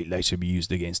then later be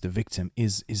used against the victim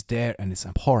is there, and it's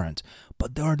abhorrent.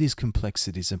 But there are these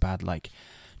complexities about, like,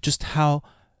 just how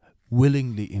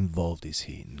willingly involved is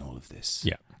he in all of this.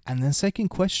 Yeah. And then second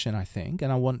question, I think,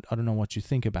 and I don't know what you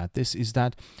think about this,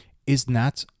 is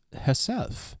Nat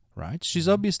herself, right? She's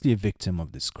obviously a victim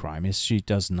of this crime. She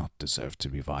does not deserve to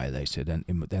be violated and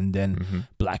then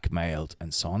blackmailed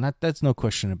and so on. That's no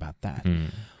question about that.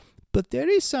 But there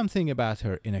is something about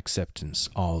her inacceptance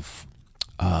of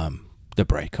the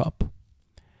breakup.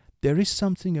 There is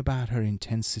something about her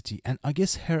intensity and I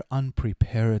guess her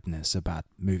unpreparedness about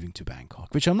moving to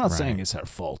Bangkok, which I'm not saying is her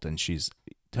fault and she's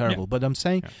terrible, but I'm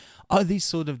saying are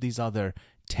these other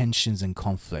tensions and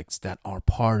conflicts that are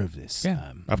part of this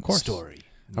story?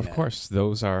 Of course,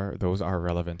 those are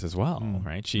relevant as well,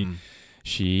 right?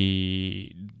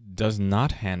 She does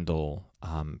not handle.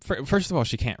 First of all,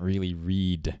 she can't really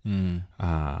read.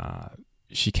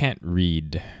 She can't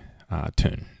read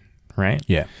Toon, right?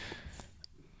 Yeah.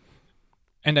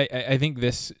 And I think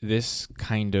this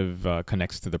kind of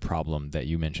connects to the problem that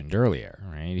you mentioned earlier,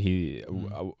 right? He's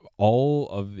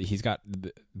got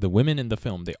the women in the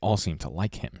film. They all seem to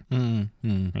like him,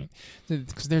 right?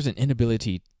 Because there's an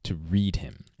inability to read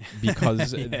him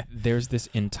because there's this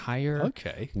entire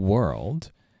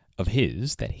world of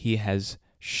his that he has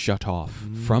shut off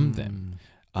from them.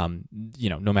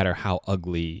 No matter how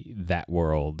ugly that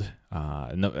world,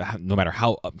 no matter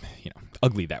how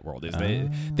ugly that world is,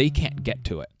 they can't get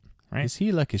to it. Right? Is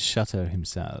he like a shutter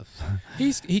himself?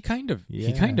 He kind of is.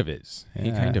 He kind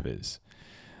of is.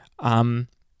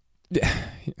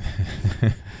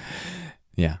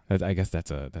 Yeah, I guess that's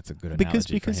a good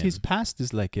analogy because his past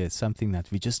is like something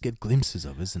that we just get glimpses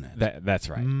of, isn't it? That's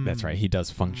right. That's right. He does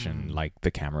function like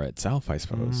the camera itself, I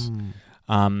suppose.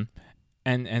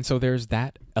 And so there's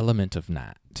that element of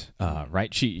Nat,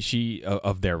 right? She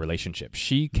of their relationship.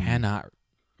 She cannot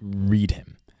read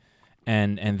him,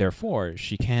 and therefore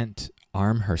she can't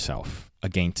arm herself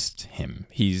against him.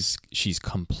 She's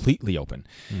completely open,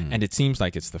 and it seems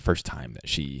like it's the first time that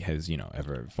she has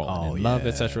ever fallen in love,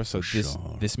 etc. So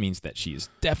this means that she is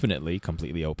definitely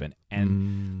completely open,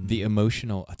 and the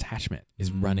emotional attachment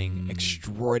is running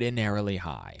extraordinarily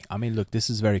high. I mean, look, this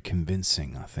is very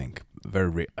convincing. I think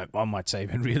I might say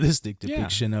even realistic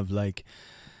depiction of like,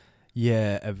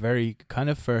 a very kind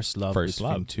of first love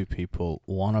between two people,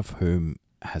 one of whom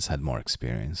has had more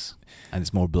experience and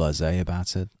is more blasé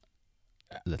about it.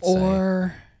 Let's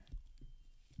say.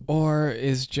 Or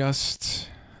is just,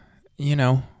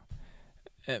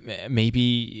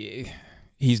 maybe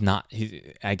he's not.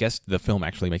 I guess the film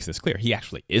actually makes this clear. He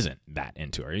actually isn't that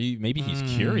into her. Maybe he's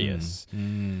curious,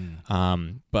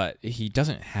 but he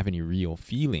doesn't have any real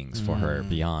feelings for her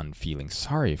beyond feeling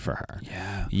sorry for her.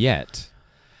 Yeah. Yet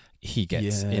he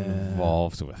gets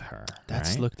involved with her.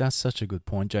 That's such a good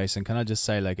point, Jason. Can I just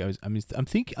say, like, I'm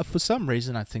thinking for some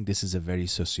reason I think this is a very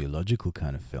sociological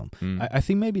kind of film. I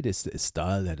think maybe this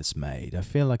style that it's made. I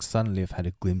feel like suddenly I've had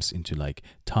a glimpse into like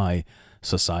Thai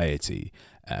society,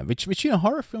 which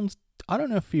horror films. I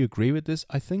don't know if you agree with this.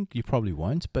 I think you probably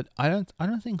won't, but I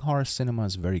don't think horror cinema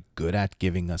is very good at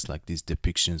giving us like these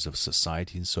depictions of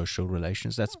society and social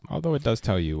relations. Although it does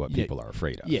tell you what people are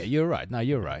afraid of. Yeah, you're right. No,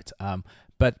 you're right.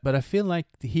 But I feel like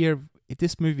here,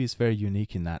 this movie is very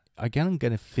unique in that I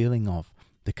get a feeling of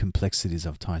the complexities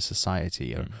of Thai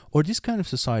society or this kind of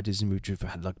societies in which we've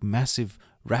had like massive,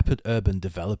 rapid urban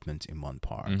development in one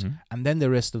part. And then the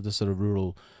rest of the sort of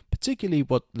rural, particularly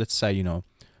what, let's say,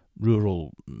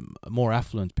 rural, more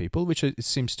affluent people, which it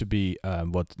seems to be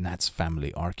what Nat's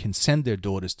family are, can send their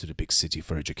daughters to the big city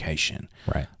for education.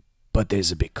 Right. But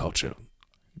there's a big culture.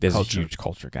 There's a huge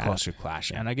culture gap. Culture clash.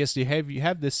 And I guess you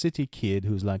have the city kid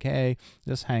who's like, hey,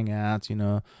 just hang out,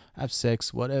 have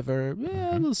sex, whatever.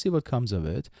 Yeah, we'll see what comes of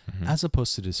it. As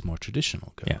opposed to this more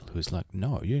traditional girl who's like,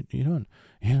 no, you don't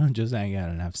just hang out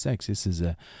and have sex. This is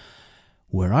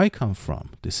where I come from.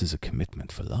 This is a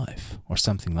commitment for life, or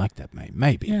something like that.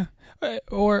 Maybe. Yeah.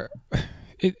 Or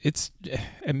it's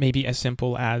maybe as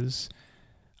simple as,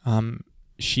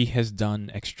 she has done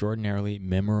extraordinarily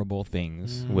memorable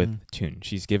things with Toon.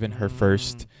 She's given her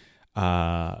first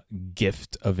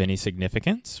gift of any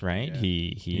significance, right?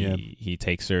 Yeah. He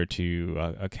takes her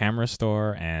to a camera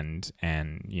store and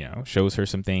shows her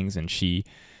some things, and she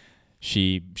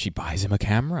buys him a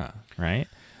camera, right?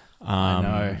 I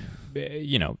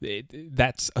know.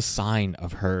 That's a sign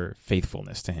of her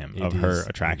faithfulness to him, her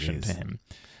attraction to him.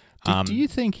 Do you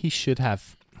think he should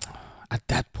have? At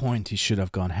that point, he should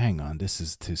have gone, hang on, this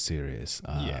is too serious.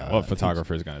 What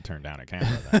photographer is going to turn down a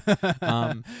camera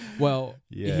then?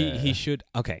 He should.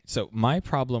 Okay, so my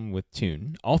problem with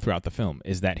Toon all throughout the film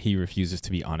is that he refuses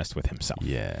to be honest with himself.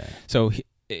 Yeah. So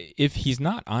if he's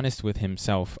not honest with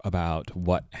himself about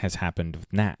what has happened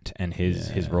with Nat and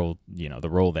his role, the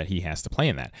role that he has to play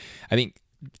in that, I think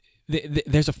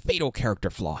there's a fatal character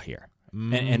flaw here.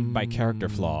 And by character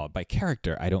flaw,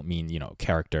 I don't mean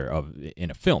character in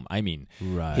a film. I mean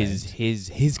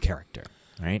his character,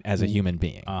 right, as a human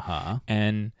being.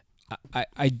 And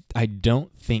I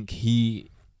don't think he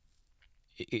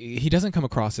doesn't come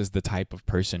across as the type of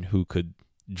person who could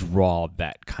draw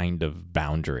that kind of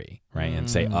boundary, right, and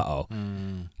say,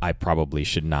 I probably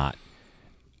should not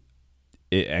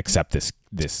accept this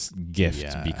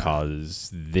gift because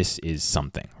this is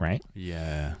something, right?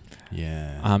 Yeah.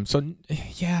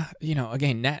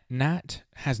 Again, Nat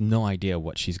has no idea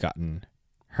what she's gotten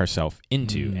herself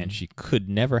into, and she could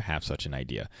never have such an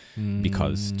idea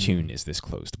because Toon is this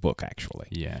closed book, actually.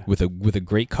 Yeah. With a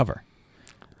great cover.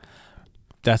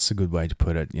 That's a good way to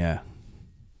put it. Yeah.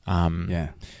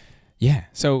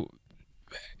 So,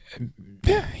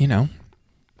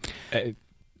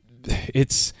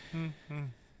 it's.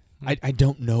 I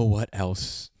don't know what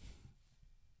else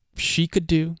she could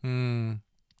do.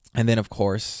 And then, of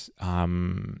course,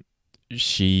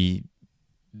 she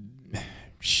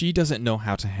doesn't know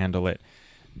how to handle it.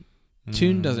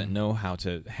 Toon doesn't know how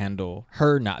to handle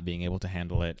her not being able to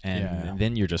handle it, and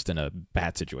then you're just in a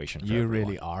bad situation. You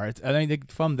really are. I think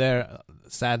from there,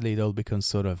 sadly, it all becomes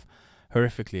sort of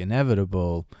horrifically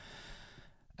inevitable.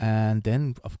 And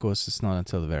then, of course, it's not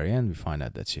until the very end we find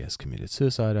out that she has committed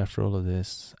suicide after all of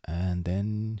this, and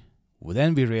then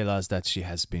we realize that she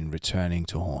has been returning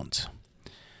to haunt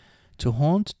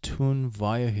Toon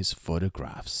via his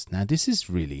photographs. Now, this is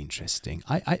really interesting.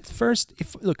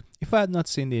 If I had not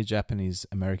seen the Japanese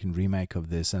American remake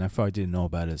of this, and if I didn't know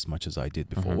about it as much as I did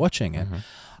before watching it,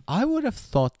 I would have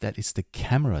thought that it's the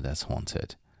camera that's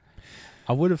haunted.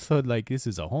 I would have thought like this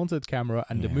is a haunted camera,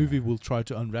 and the movie will try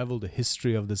to unravel the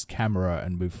history of this camera,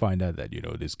 and we find out that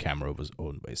this camera was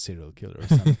owned by a serial killer or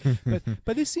something.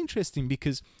 but it's interesting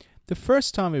because the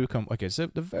first time we become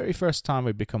the very first time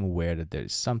we become aware that there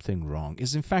is something wrong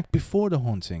is in fact before the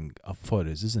haunting of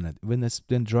photos, isn't it?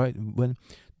 When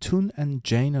Toon and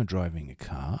Jane are driving a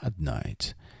car at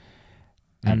night,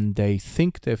 and they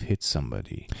think they've hit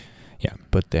somebody,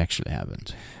 but they actually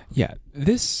haven't. Yeah,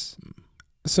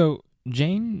 so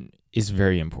Jane is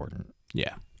very important.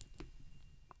 Yeah.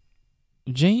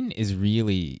 Jane is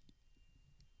really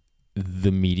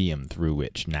the medium through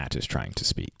which Nat is trying to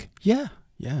speak. Yeah.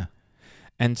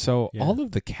 And so all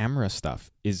of the camera stuff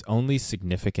is only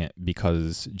significant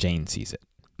because Jane sees it.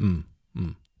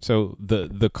 So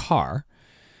the car,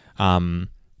 and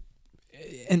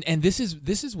this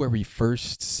is where we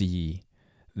first see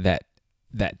that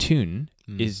Toon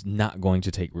is not going to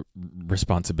take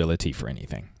responsibility for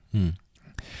anything.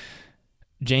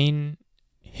 Jane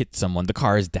hit someone. The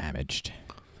car is damaged.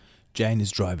 Jane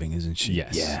is driving, isn't she?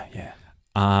 Yes. Yeah.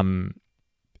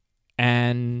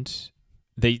 And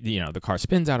the car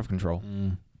spins out of control.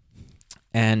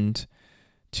 And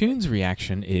Toon's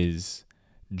reaction is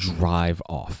drive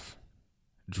off,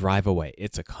 drive away.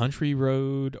 It's a country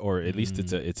road, or at least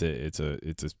it's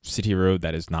a city road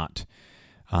that is not,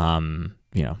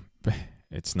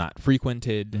 it's not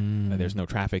frequented. There's no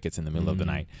traffic. It's in the middle of the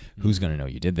night. Who's going to know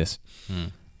you did this?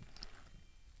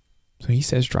 So he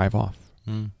says, drive off.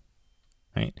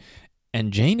 Right.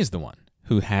 And Jane is the one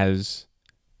who has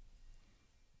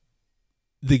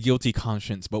the guilty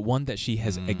conscience, but one that she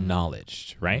has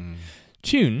acknowledged, right?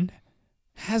 Toon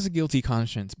has a guilty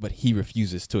conscience, but he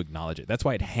refuses to acknowledge it. That's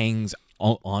why it hangs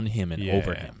on him and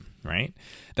over him, right?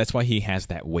 That's why he has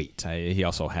that weight. He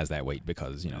also has that weight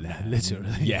because, literally.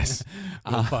 Yes.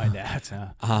 We'll find out.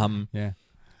 Yeah.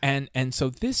 And so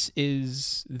this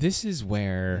is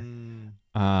where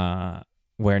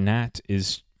Nat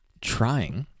is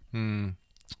trying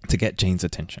to get Jane's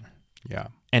attention. Yeah.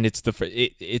 And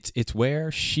it's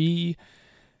where she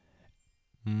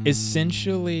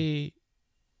essentially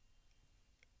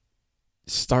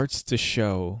starts to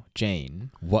show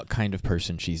Jane what kind of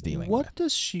person she's dealing with. What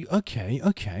does she...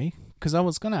 Okay. Because I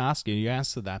was going to ask you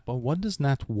answered that, but what does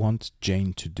Nat want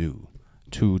Jane to do?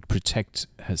 To protect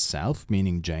herself,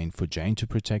 meaning for Jane to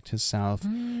protect herself,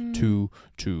 to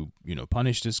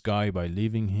punish this guy by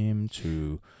leaving him,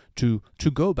 to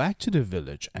go back to the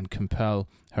village and compel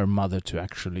her mother to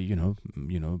actually,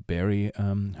 bury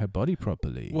her body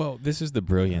properly. Well, this is the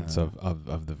brilliance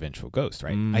of the vengeful ghost,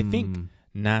 right? I think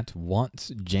Nat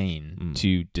wants Jane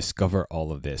to discover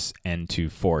all of this and to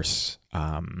force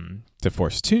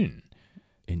Toon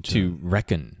to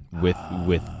reckon with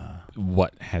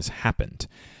what has happened.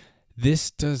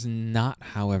 This does not,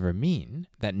 however, mean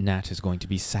that Nat is going to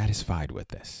be satisfied with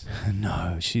this.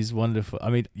 No, she's wonderful. I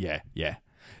mean, yeah.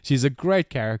 She's a great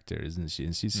character, isn't she?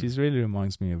 And she's really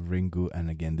reminds me of Ringu, and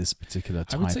again, this particular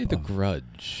type. I would say The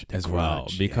Grudge as well,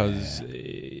 because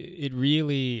it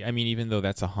really, I mean, even though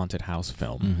that's a haunted house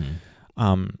film,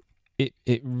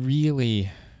 it really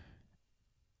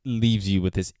leaves you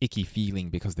with this icky feeling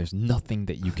because there's nothing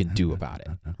that you can do about it,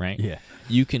 right? Yeah.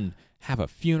 You can have a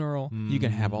funeral, you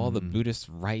can have all the Buddhist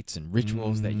rites and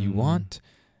rituals that you want.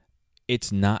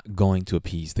 It's not going to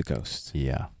appease the ghost.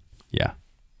 Yeah.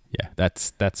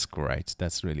 That's great.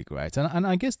 That's really great. And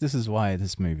I guess this is why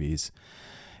this movie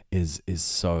is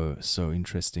so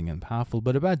interesting and powerful.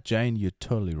 But about Jane, you're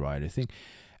totally right, I think.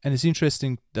 And it's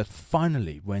interesting that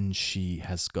finally, when she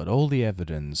has got all the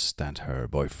evidence that her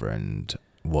boyfriend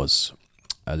was,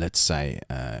 let's say,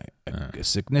 a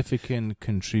significant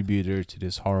contributor to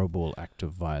this horrible act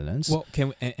of violence. Well,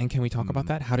 can we talk about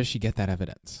that? How does she get that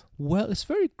evidence? Well, it's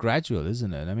very gradual,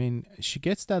 isn't it? I mean, she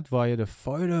gets that via the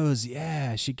photos.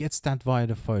 Yeah, she gets that via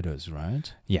the photos,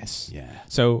 right? Yes. Yeah.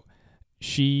 So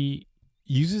she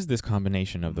uses this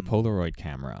combination of the Polaroid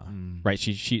camera, right?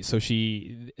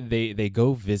 They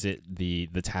go visit the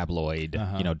tabloid,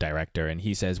 director, and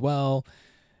he says, well,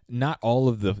 not all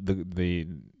of the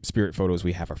spirit photos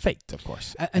we have are faked, of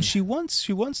course. And she wants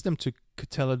them to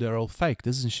tell her they're all fake,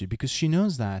 doesn't she? Because she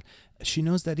knows that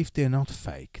if they're not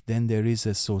fake, then there is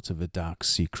a sort of a dark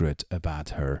secret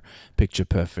about her picture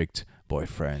perfect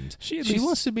boyfriend. She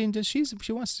wants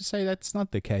to say that's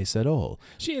not the case at all.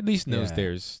 She at least knows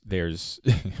there's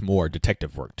more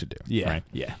detective work to do. Yeah. Right?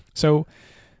 Yeah. So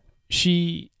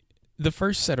the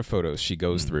first set of photos she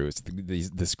goes through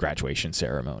is this graduation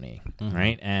ceremony,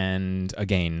 right? And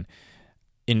again,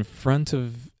 in front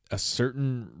of a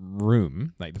certain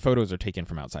room, like the photos are taken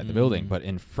from outside the building, but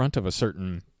in front of a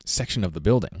certain section of the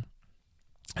building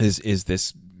is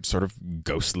this sort of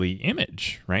ghostly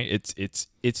image, right?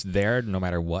 It's there no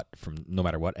matter what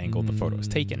angle the photo is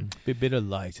taken. A bit of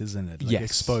light, isn't it? Like yes.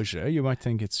 Exposure. You might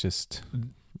think it's just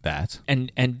that.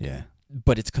 And yeah.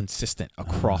 But it's consistent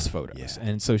across photos. Yeah.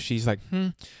 And so she's like,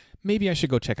 maybe I should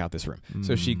go check out this room.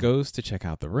 So she goes to check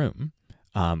out the room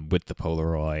with the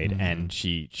Polaroid, and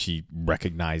she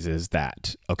recognizes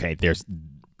that, okay, there's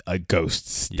a ghost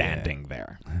standing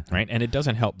there, right? And it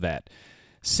doesn't help that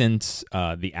since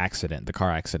the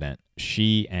car accident,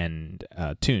 she and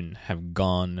Toon have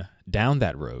gone down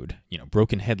that road,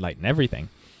 broken headlight and everything.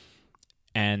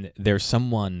 And there's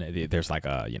like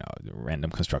a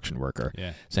random construction worker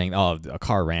saying, "Oh, a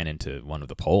car ran into one of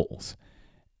the poles,"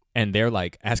 and they're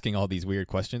like asking all these weird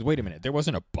questions. Wait a minute, there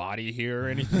wasn't a body here or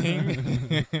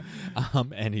anything,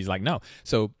 and he's like, "No."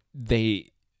 So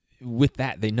with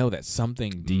that, they know that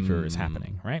something deeper is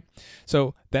happening, right?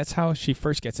 So that's how she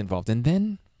first gets involved, and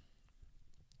then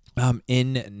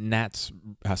in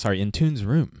Toon's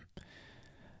room,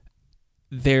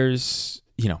 there's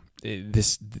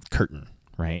this curtain.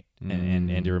 Right, and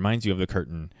it reminds you of the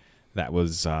curtain that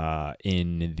was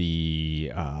in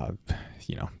the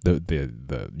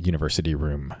the university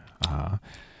room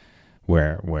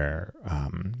where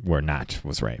Nat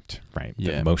was raped. Right,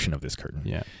 the motion of this curtain.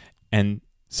 Yeah, and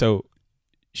so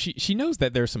she knows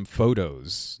that there's some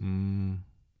photos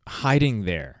hiding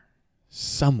there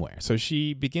somewhere. So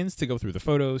she begins to go through the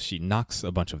photos. She knocks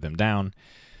a bunch of them down,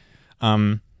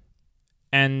 and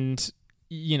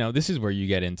this is where you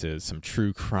get into some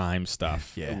true crime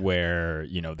stuff where,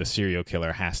 the serial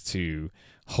killer has to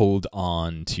hold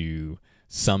on to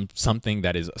something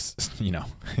that is,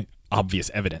 obvious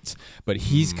evidence. But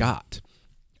he's got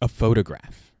a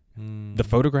photograph, the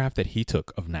photograph that he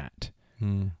took of Nat,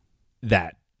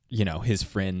 that, his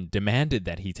friend demanded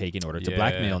that he take in order to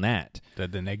blackmail Nat.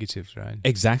 The negatives, right?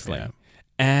 Exactly. Yeah.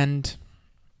 And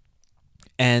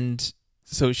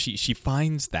so she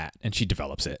finds that and she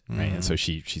develops it, right? And so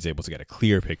she's able to get a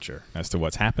clear picture as to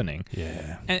what's happening.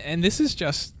 Yeah. And this is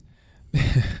just,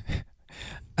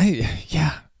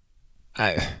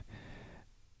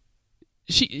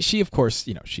 she of course,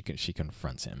 she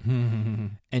confronts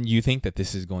him, and you think that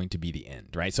this is going to be the end,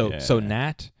 right? So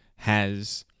Nat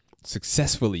has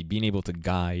successfully been able to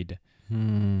guide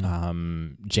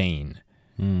Jane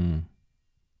to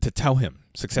tell him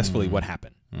successfully what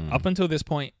happened. Up until this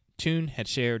point, Toon had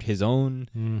shared his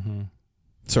own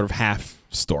sort of half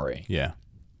story. Yeah.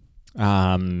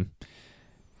 And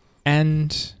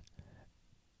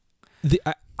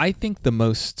I think the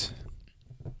most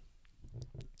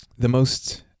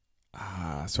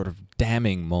sort of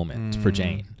damning moment for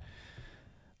Jane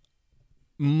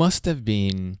must have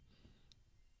been,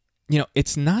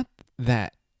 it's not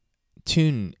that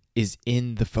Toon is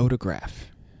in the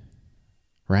photograph,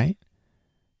 right?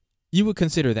 You would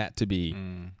consider that to be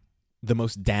the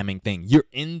most damning thing. You're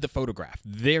in the photograph.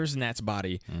 There's Nat's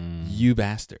body. You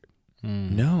bastard.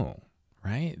 No,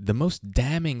 right? The most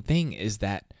damning thing is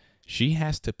that she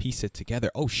has to piece it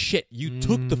together. Oh, shit, you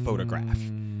took the photograph.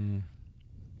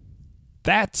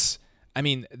 That's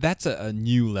a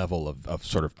new level of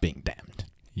sort of being damned.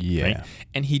 Yeah. Right?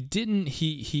 And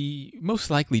he most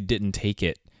likely didn't take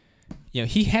it.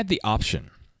 He had the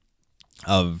option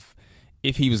of,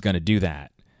 if he was going to do that,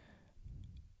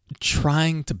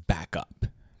 trying to back up,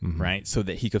 right? So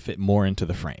that he could fit more into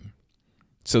the frame.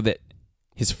 So that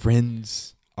his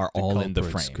friends are all in the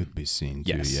frame. Could be seen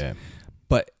too, yes. yeah.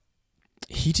 But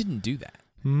he didn't do that.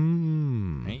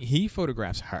 Right? He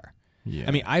photographs her. Yeah.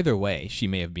 I mean, either way, she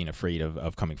may have been afraid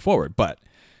of coming forward, but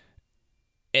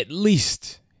at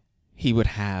least he would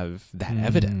have that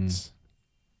evidence.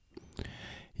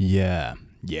 Yeah.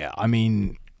 Yeah. I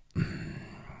mean,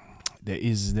 there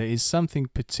is something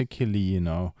particularly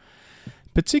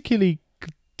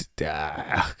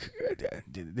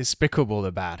despicable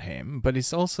about him, but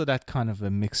it's also that kind of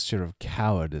a mixture of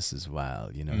cowardice as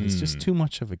well. He's just too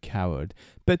much of a coward.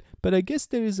 But I guess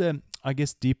there is a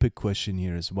deeper question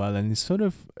here as well, and it's sort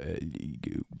of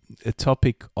a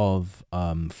topic of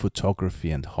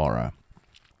photography and horror,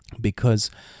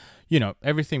 because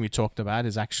everything we talked about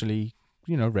is actually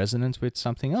resonant with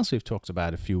something else we've talked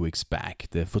about a few weeks back,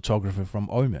 the photographer from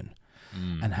Omen.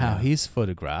 And how his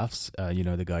photographs,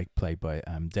 the guy played by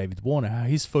David Warner, how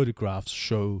his photographs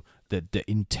show the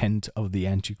intent of the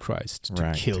Antichrist to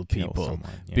Right, kill to kill people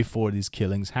someone, yeah. before these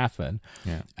killings happen.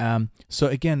 Yeah. So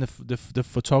again, the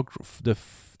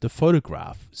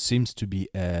photograph seems to be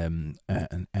a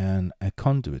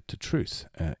conduit to truth.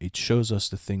 It shows us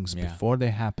the things Yeah. before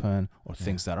they happen, or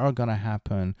things that are gonna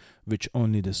happen, which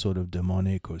only the sort of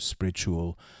demonic or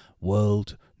spiritual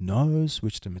world knows,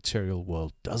 which the material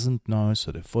world doesn't know.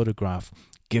 So the photograph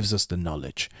gives us the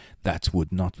knowledge that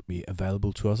would not be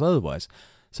available to us otherwise.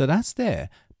 So that's there.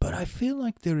 But I feel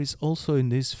like there is also in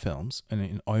these films, and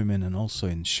in Omen and also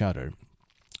in Shudder,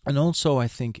 and also I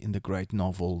think in the great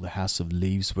novel The House of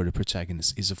Leaves, where the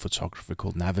protagonist is a photographer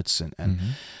called Navidson,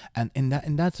 and in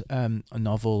that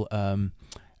novel,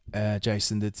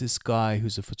 Jason, that this guy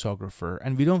who's a photographer,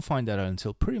 and we don't find that out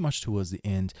until pretty much towards the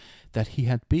end, that he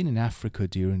had been in Africa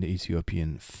during the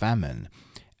Ethiopian famine,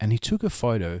 and he took a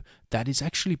photo that is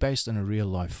actually based on a real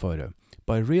life photo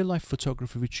by a real life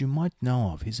photographer which you might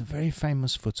know of. He's a very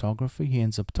famous photographer. He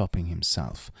ends up topping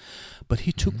himself, but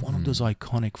he took one of those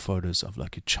iconic photos of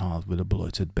like a child with a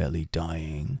bloated belly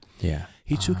dying. Yeah.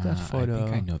 He took that photo. I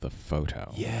think I know the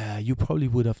photo. Yeah, you probably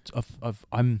would have. I've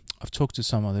talked to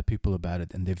some other people about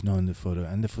it, and they've known the photo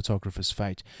and the photographer's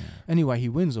fate. Yeah. Anyway, he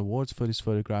wins awards for this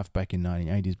photograph back in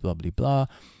 1980s. Blah blah blah.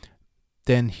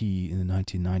 Then he, in the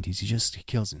 1990s, he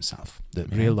kills himself, the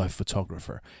real life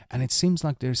photographer. And it seems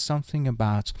like there's something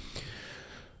about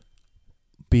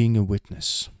being a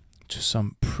witness to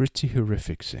some pretty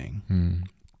horrific thing,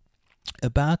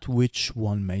 about which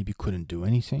one maybe couldn't do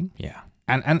anything. Yeah.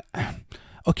 And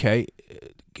okay,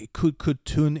 could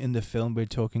Toon in the film we're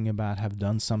talking about have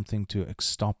done something to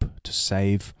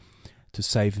save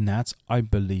Nats? I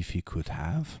believe he could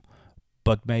have,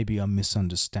 but maybe I'm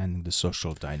misunderstanding the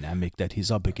social dynamic that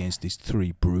he's up against these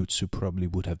three brutes who probably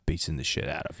would have beaten the shit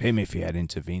out of him if he had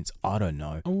intervened. I don't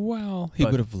know. Well, he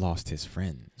would have lost his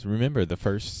friends. Remember the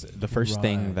first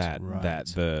thing that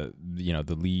the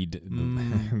lead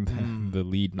the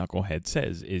lead knucklehead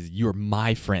says is, "You're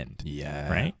my friend." Yeah.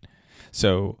 Right?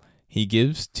 So he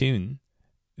gives Toon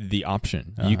the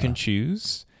option. You can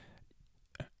choose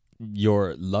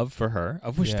your love for her,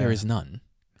 of which there is none,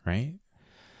 right?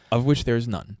 Of which there is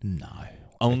none. No.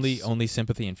 Only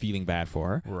sympathy and feeling bad for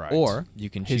her. Right. Or you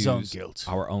can choose his own guilt.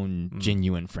 our own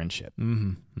genuine friendship.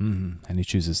 And he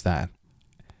chooses that.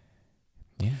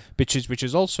 Yeah. Which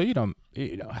is also,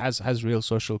 has real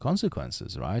social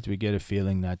consequences, right? We get a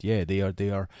feeling that they are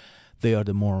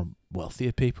the more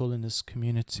wealthier people in this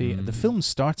community. And the film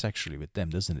starts actually with them,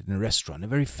 doesn't it? In a restaurant, a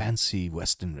very fancy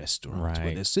Western restaurant,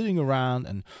 where they're sitting around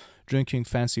and drinking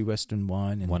fancy Western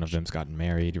wine. And one of them's gotten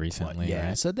married recently.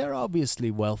 Right? So so they're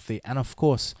obviously wealthy. And of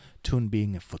course, Toon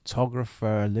being a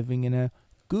photographer, living in a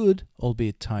good,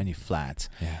 albeit tiny flat,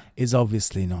 is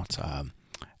obviously not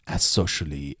as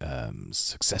socially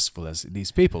successful as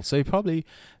these people. So he probably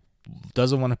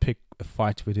doesn't want to pick a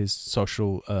fight with his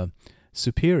social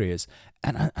superiors.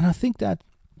 And I think that,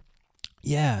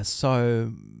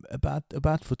 so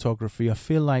about photography, I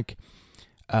feel like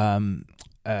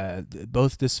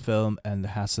both this film and The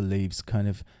House of Leaves kind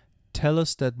of tell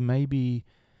us that maybe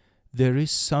there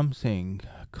is something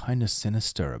kind of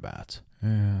sinister about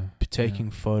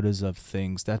taking photos of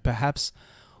things that perhaps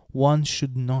one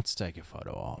should not take a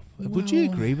photo of. Would you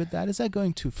agree with that? Is that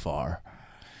going too far?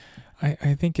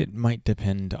 I think it might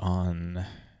depend on...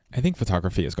 I think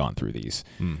photography has gone through these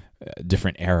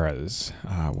different eras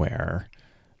where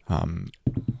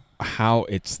how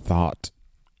it's thought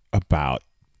about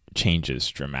changes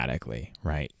dramatically,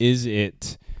 right? Is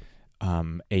it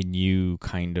a new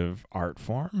kind of art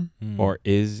form, or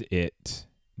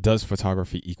does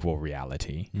photography equal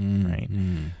reality, right?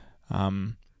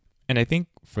 And I think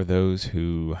for those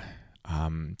who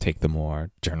take the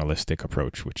more journalistic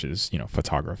approach, which is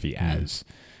photography as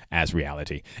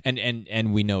reality,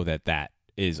 and we know that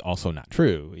is also not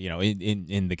true.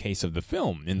 In the case of the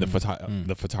film, in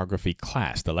the photography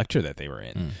class, the lecture that they were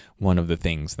in, one of the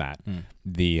things that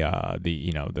the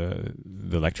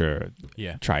lecturer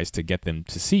tries to get them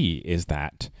to see is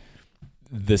that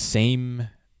the same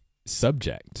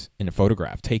subject in a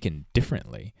photograph taken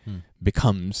differently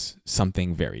becomes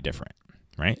something very different,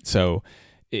 right? So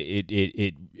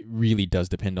it really does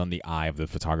depend on the eye of the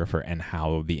photographer and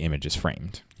how the image is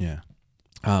framed. Yeah.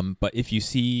 But if you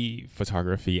see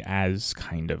photography as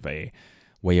kind of a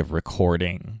way of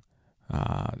recording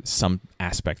some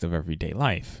aspect of everyday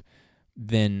life,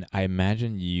 then I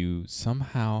imagine you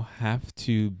somehow have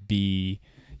to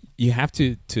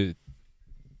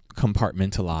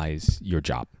compartmentalize your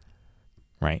job,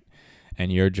 right?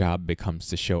 And your job becomes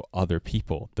to show other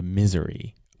people the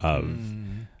misery of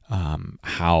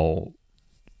how,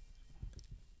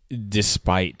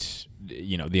 despite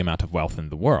the amount of wealth in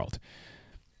the world,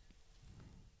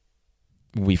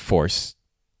 we force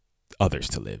others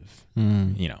to live,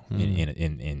 in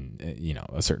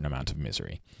a certain amount of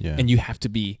misery. Yeah. And you have to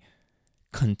be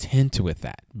content with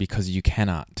that, because you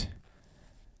can't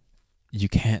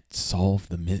solve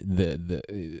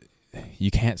you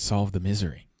can't solve the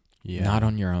misery. Yeah. Not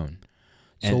on your own.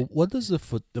 So what does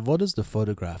the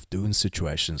photograph do in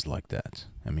situations like that?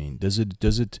 I mean, does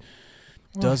it?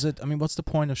 I mean, what's the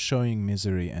point of showing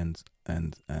misery and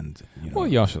Well,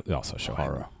 you also show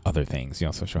horror, other things. You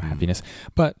also show happiness.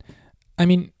 But I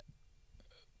mean,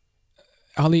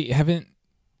 Ali, haven't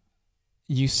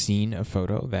you seen a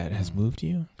photo that has moved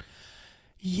you?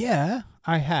 Yeah,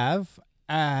 I have,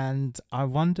 and I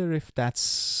wonder if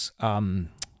that's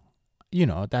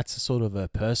that's a sort of a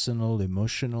personal,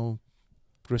 emotional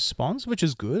response, which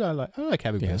is good. I like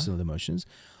having personal emotions.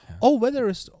 Yeah. Or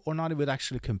whether or not it would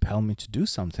actually compel me to do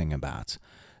something about,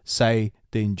 say,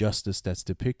 the injustice that's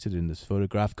depicted in this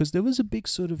photograph, because there was a big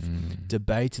sort of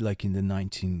debate, like in the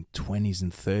 1920s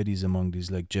and 30s, among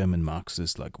these like German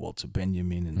Marxists like Walter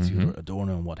Benjamin and Theodor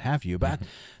Adorno and what have you, about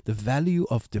the value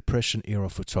of Depression era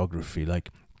photography. Like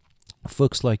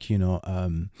folks like people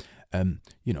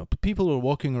who are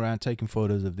walking around taking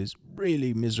photos of these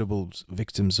really miserable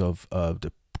victims of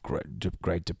the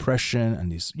Great Depression,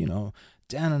 and these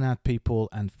down and out people,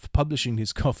 and publishing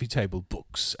these coffee table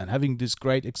books and having these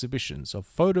great exhibitions of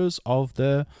photos of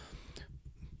the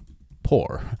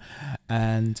poor,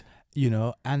 and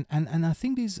and I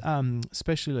think these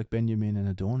especially like Benjamin and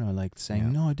Adorno are like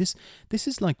saying, no, this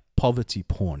is like poverty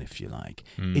porn, if you like.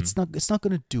 It's not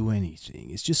going to do anything.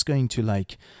 It's just going to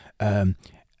like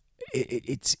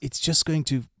it's just going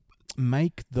to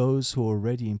make those who are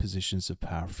already in positions of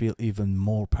power feel even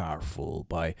more powerful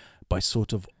by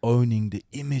sort of owning the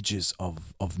images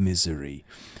of misery,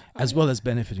 as well as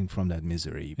benefiting from that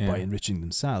misery by enriching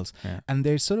themselves. And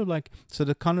they're sort of like, so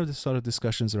the sort of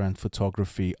discussions around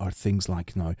photography are things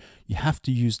like, you have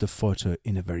to use the photo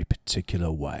in a very particular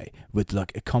way, with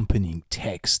like accompanying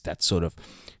text that sort of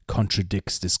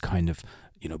contradicts this kind of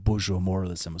bourgeois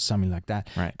moralism or something like that.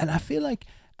 Right. And I feel like,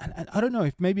 and I don't know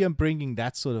if maybe I'm bringing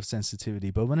that sort of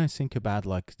sensitivity, but when I think about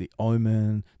like The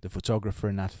Omen, the photographer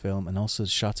in that film, and also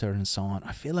Shutter and so on,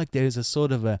 I feel like there is a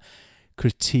sort of a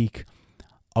critique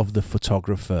of the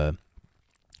photographer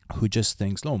who just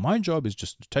thinks, no, my job is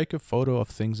just to take a photo of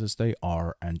things as they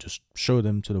are and just show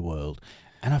them to the world.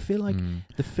 And I feel like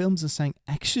the films are saying,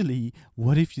 actually,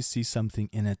 what if you see something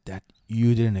in it that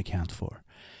you didn't account for?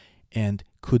 And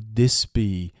could this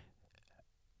be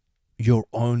your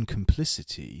own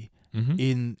complicity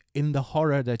in the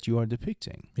horror that you are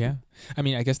depicting? Yeah. I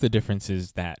mean, I guess the difference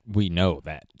is that we know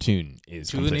that Toon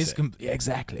is complicit.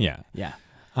 Exactly. Yeah. Yeah.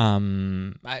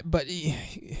 But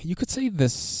you could say the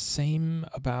same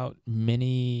about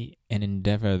many an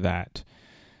endeavor that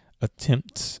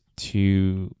attempts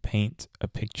to paint a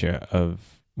picture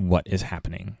of what is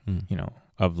happening,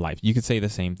 of life. You could say the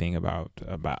same thing about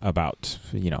the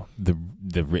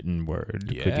written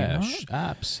word. Yeah, could you not?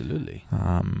 Absolutely.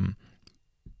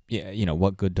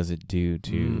 What good does it do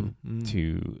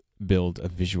to build a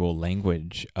visual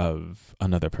language of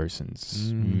another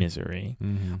person's misery?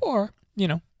 Or,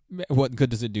 what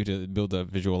good does it do to build a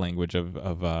visual language of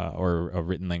or a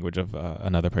written language of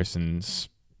another person's,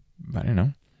 I don't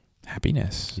know,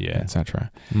 happiness,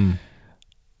 etc.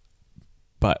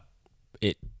 But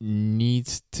it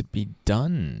needs to be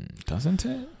done, doesn't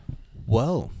it?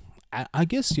 Well, I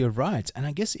guess you're right, and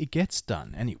I guess it gets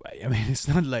done anyway. I mean, it's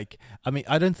not like,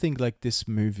 I don't think like this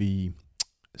movie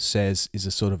says is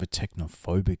a sort of a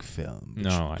technophobic film.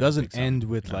 Which doesn't end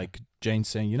with like Jane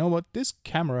saying, you know what, this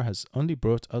camera has only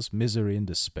brought us misery and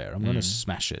despair. I'm going to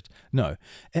smash it. No.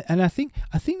 And I think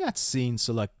that scene,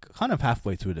 so like kind of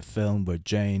halfway through the film where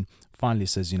Jane finally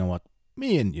says, you know what,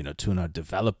 me and Tuna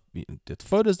develop the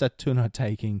photos that Tuna are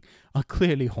taking are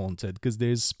clearly haunted because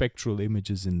there's spectral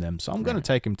images in them. So I'm going to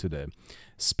take him to the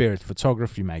Spirit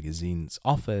Photography magazine's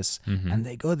office, and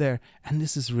they go there, and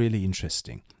this is really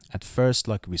interesting. At first,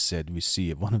 like we said, we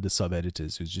see one of the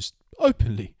sub-editors who's just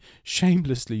openly,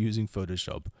 shamelessly using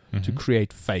Photoshop to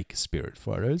create fake spirit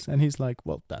photos, and he's like,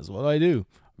 well, that's what I do.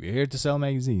 We're here to sell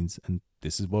magazines, and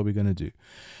this is what we're going to do.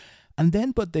 And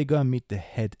then, but they go and meet the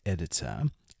head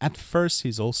editor. At first,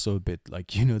 he's also a bit like,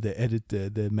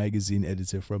 the magazine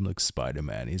editor from like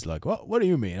Spider-Man. He's like, what do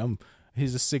you mean?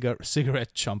 He's a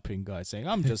cigarette chomping guy saying,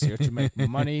 I'm just here to make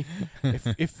money.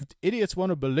 If idiots want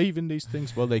to believe in these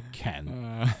things, well, they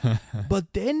can.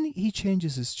 But then he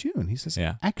changes his tune. He says,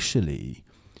 actually,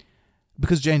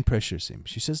 because Jane pressures him.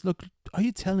 She says, look, are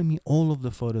you telling me all of the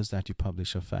photos that you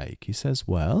publish are fake? He says,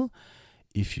 well,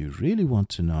 if you really want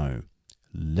to know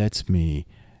let me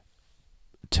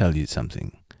tell you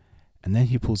something. And then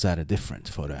he pulls out a different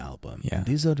photo album. Yeah. And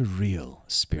these are the real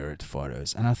spirit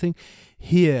photos. And I think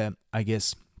here, I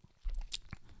guess,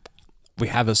 we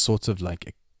have a sort of like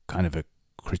a kind of a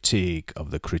critique of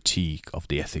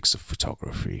the ethics of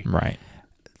photography. Right.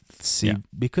 See, Yeah.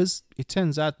 because it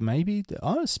turns out maybe there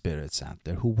are spirits out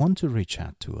there who want to reach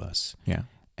out to us. Yeah.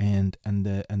 And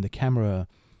the camera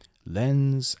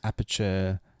lens,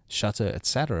 aperture, shutter,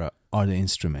 etc. are the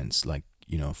instruments, like,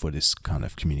 you know, for this kind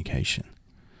of communication.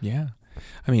 Yeah.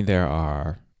 I mean, there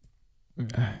are,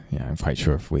 I'm quite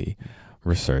sure if we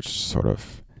research sort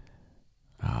of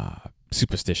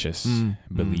superstitious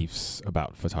beliefs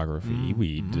about photography,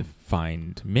 we'd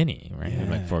find many, right? Yeah.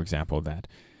 Like, for example, that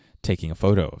taking a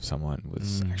photo of someone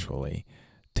was actually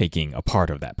taking a part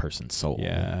of that person's soul.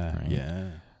 Yeah, right? yeah.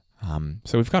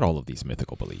 So we've got all of these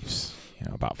mythical beliefs, you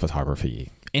know, about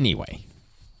photography anyway.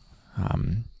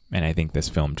 And I think this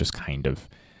film just kind of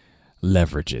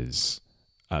leverages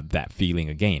that feeling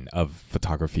again of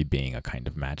photography being a kind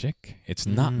of magic. It's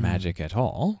not magic at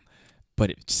all,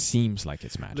 but it seems like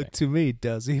it's magic. Look, to me, it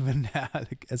does even now.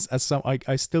 Like, as some,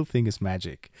 I still think it's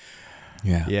magic.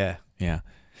 Yeah. Yeah. Yeah.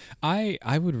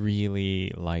 I would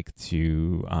really like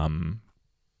to,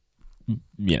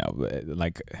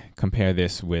 like compare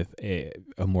this with a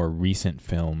more recent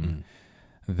film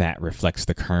that reflects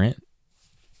the current,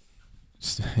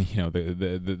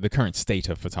 the current state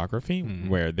of photography,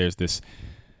 where there's this,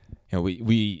 you know,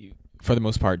 we for the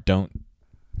most part don't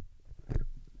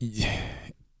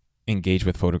engage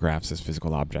with photographs as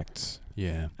physical objects.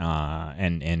 Yeah.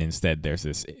 And instead there's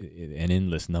an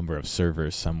endless number of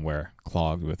servers somewhere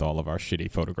clogged with all of our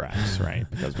shitty photographs, right?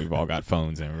 Because we've all got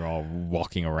phones and we're all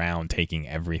walking around taking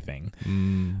everything.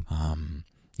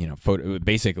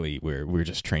 Basically we're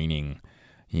just training,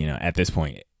 you know, at this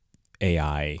point,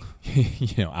 AI,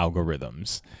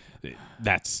 algorithms.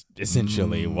 That's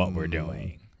essentially what we're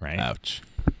doing, right? Ouch.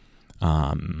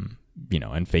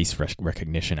 And face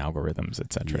recognition algorithms,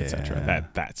 et cetera, et cetera.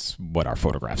 That's what our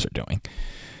photographs are doing.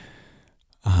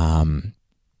 I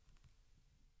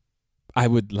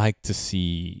would like to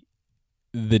see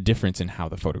the difference in how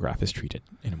the photograph is treated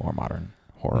in a more modern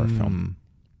horror film.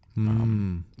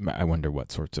 I wonder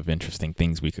what sorts of interesting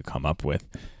things we could come up with,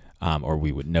 or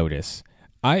we would notice.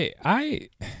 I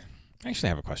actually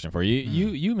have a question for you.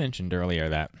 You mentioned earlier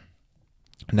that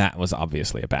Nat was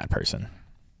obviously a bad person.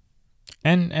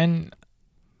 And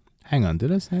hang on,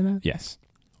 did I say that? yes.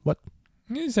 What?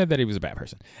 You said that he was a bad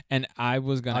person. And I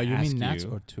was going to ask you... you mean Nat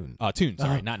or Toon? Oh, Toon,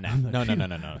 sorry, not Nat.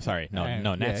 No. Sorry.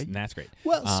 No, Nat's great.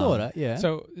 Well, sort of, yeah.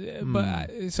 So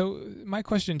my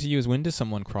question to you is, when does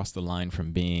someone cross the line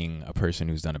from being a person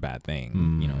who's done a bad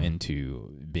thing,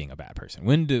 into being a bad person?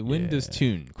 When does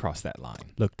Toon cross that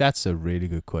line? Look, that's a really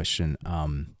good question,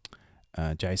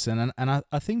 Jason. And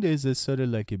I think there's a sort of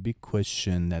like a big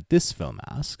question that this film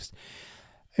asks.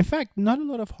 In fact, not a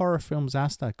lot of horror films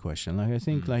ask that question. Like, I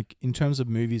think, like, in terms of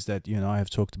movies that, you know, I have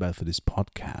talked about for this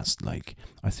podcast, like,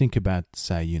 I think about,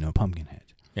 say, you know, Pumpkinhead.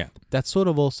 Yeah. That sort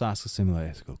of also asks a similar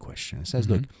ethical question. It says,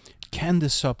 look, can the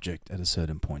subject at a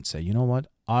certain point say, you know what,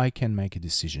 I can make a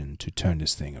decision to turn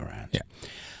this thing around? Yeah.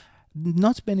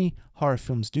 Not many horror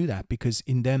films do that, because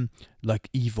in them, like,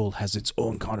 evil has its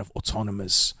own kind of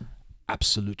autonomous,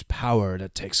 absolute power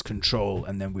that takes control,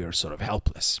 and then we are sort of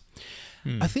helpless.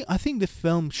 I think the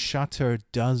film Shutter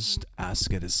does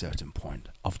ask at a certain point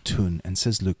of Toon and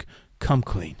says, look, come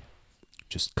clean.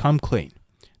 Just come clean.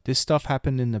 This stuff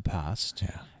happened in the past.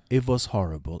 Yeah. It was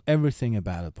horrible. Everything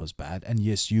about it was bad. And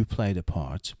yes, you played a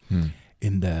part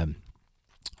in the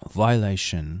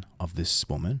violation of this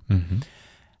woman.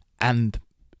 And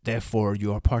therefore,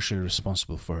 you are partially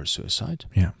responsible for her suicide.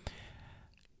 Yeah.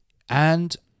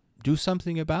 And do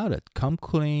something about it. Come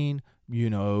clean. You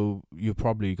know, you're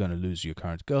probably going to lose your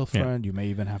current girlfriend. You may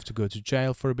even have to go to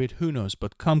jail for a bit. Who knows?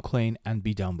 But come clean and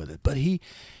be done with it. But he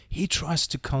tries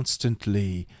to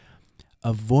constantly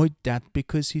avoid that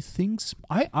because he thinks,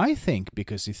 I think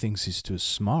because he thinks he's too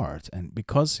smart, and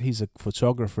because he's a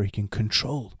photographer, he can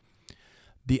control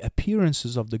the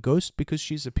appearances of the ghost because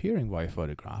she's appearing via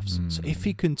photographs. So if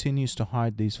he continues to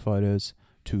hide these photos,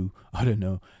 to, I don't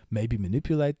know, maybe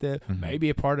manipulate them. Maybe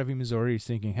a part of him is already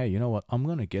thinking, hey, you know what? I'm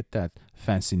going to get that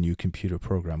fancy new computer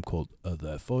program called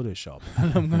the Photoshop,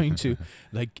 and I'm going to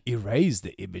like erase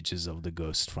the images of the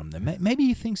ghost from them. Maybe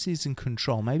he thinks he's in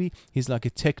control. Maybe he's like a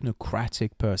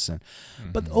technocratic person.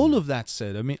 But all of that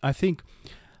said, I mean, I think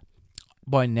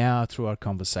by now through our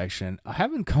conversation, I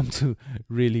haven't come to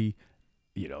really,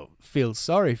 you know, feel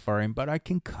sorry for him, but I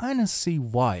can kind of see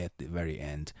why at the very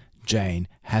end Jane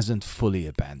hasn't fully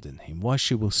abandoned him, why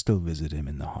she will still visit him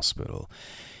in the hospital.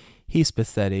 He's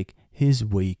pathetic. He's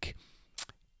weak.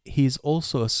 He's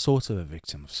also a sort of a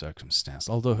victim of circumstance,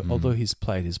 although he's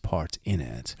played his part in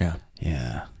it. Yeah.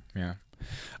 Yeah. Yeah.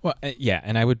 Well, yeah,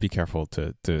 and I would be careful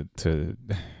to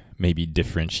maybe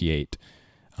differentiate.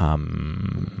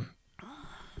 You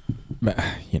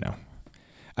know,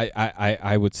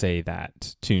 I would say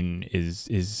that Toon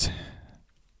is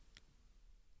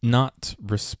not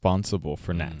responsible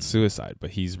for Nat's suicide,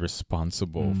 but he's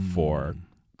responsible for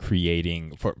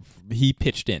creating. He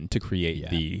pitched in to create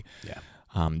the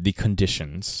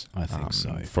conditions. I think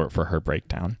so for her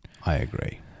breakdown. I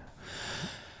agree.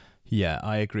 Yeah,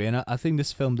 I agree, and I think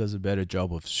this film does a better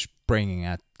job of bringing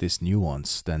out this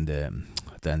nuance than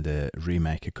the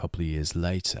remake a couple of years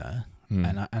later.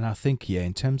 And I think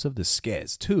in terms of the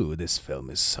scares too, this film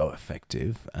is so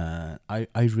effective. I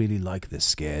really like the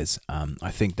scares. I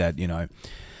think that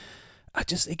I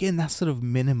just again that sort of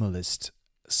minimalist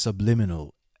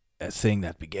subliminal thing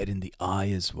that we get in the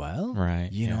eye as well. Right.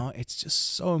 You know, it's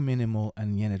just so minimal,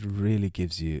 and yet it really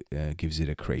gives you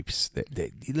the creeps.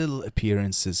 The little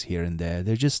appearances here and there,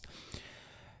 they're just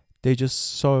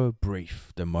so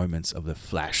brief. The moments of the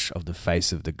flash of the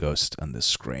face of the ghost on the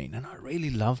screen, and I really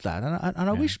love that. And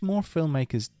I wish more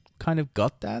filmmakers kind of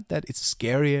got that it's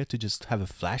scarier to just have a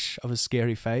flash of a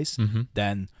scary face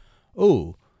than,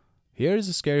 oh, here is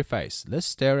a scary face. Let's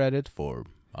stare at it for,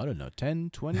 I don't know, 10,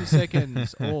 20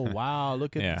 seconds. Oh, wow,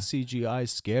 look at the CGI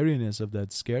scariness of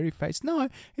that scary face. No,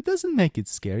 it doesn't make it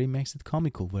scary. It makes it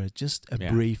comical, where it's just a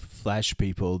brief flash,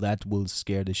 people, that will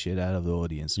scare the shit out of the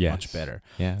audience much better.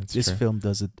 Yeah, that's this true. film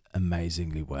does it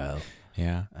amazingly well.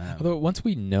 Yeah. Although once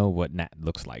we know what Nat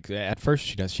looks like, at first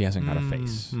she hasn't got a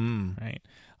face, right?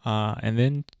 And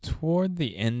then toward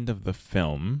the end of the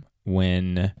film,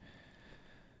 when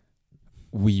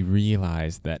we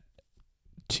realize that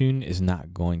Toon is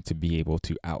not going to be able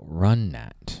to outrun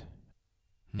Nat,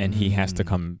 and he has to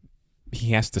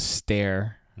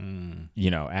stare,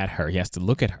 at her. He has to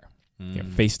look at her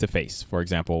face to face. For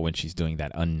example, when she's doing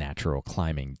that unnatural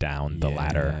climbing down the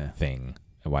ladder thing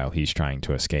while he's trying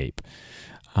to escape.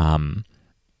 How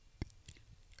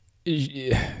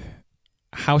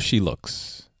she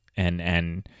looks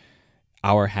and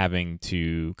our having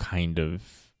to kind of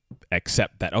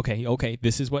accept that okay,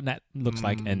 this is what Nat looks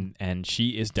like, and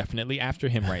she is definitely after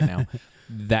him right now.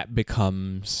 That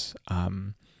becomes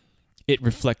it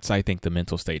reflects, I think, the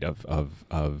mental state of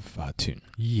Toon.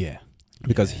 Yeah,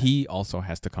 because he also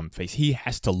has to come face. He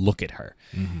has to look at her.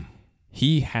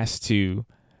 He's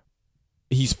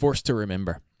forced to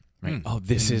remember. Right? Oh,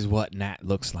 this is what Nat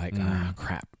looks like. Ah,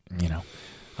 crap.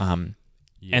 And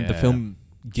the film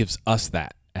gives us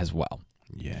that as well.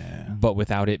 Yeah, but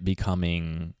without it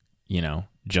becoming,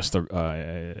 just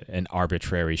an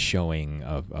arbitrary showing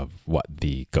of what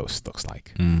the ghost looks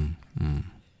like.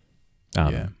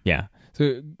 Yeah.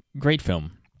 So great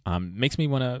film. Makes me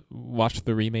want to watch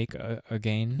the remake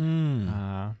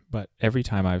again. But every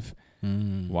time I've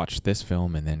watched this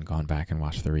film and then gone back and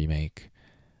watched the remake,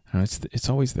 it's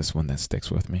always this one that sticks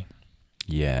with me.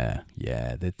 Yeah.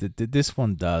 This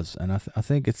one does, and I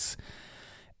think it's.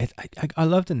 I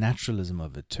love the naturalism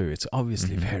of it too. It's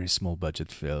obviously a very small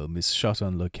budget film. It's shot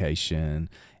on location,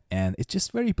 and it's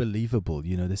just very believable.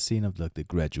 The scene of like the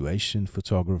graduation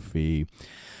photography,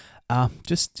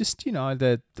 just the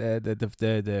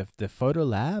photo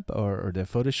lab or the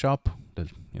Photoshop,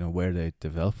 where they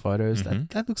develop photos.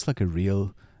 That looks like a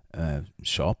real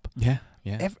shop. Yeah.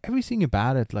 Everything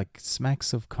about it like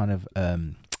smacks of kind of a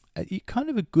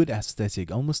good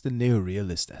aesthetic, almost a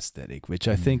neorealist aesthetic, which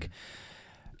I think.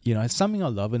 It's something I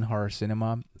love in horror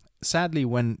cinema. Sadly,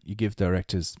 when you give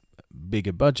directors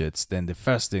bigger budgets, then the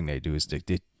first thing they do is they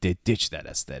ditch that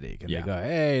aesthetic and they go,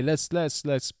 "Hey, let's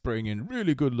bring in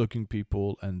really good looking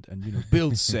people and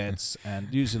build sets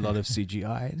and use a lot of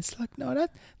CGI." And it's like, no,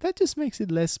 that just makes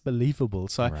it less believable.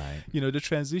 So, the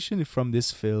transition from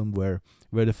this film where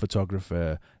the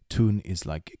photographer Toon is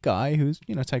like a guy who's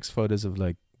takes photos of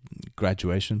like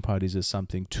graduation parties or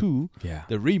something, to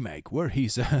the remake where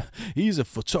he's a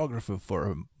photographer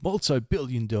for a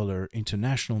multi-billion-dollar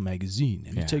international magazine,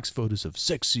 and he takes photos of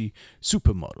sexy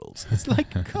supermodels. It's like,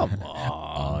 come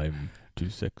on, I'm too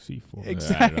sexy for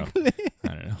exactly. I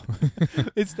don't know.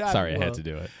 It's that. Sorry, world. I had to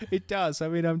do it. It does. I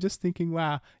mean, I'm just thinking,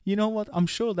 wow, you know what? I'm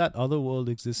sure that other world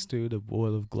exists too, the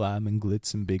world of glam and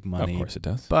glitz and big money. Of course it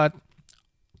does. But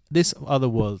this other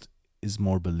world is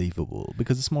more believable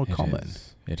because it's more common.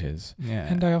 It is. Yeah.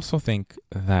 And I also think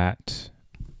that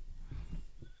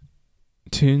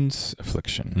Toon's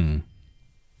affliction,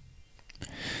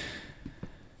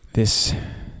 this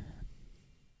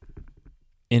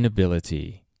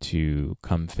inability to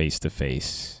come face to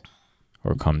face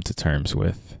or come to terms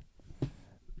with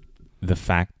the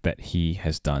fact that he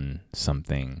has done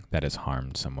something that has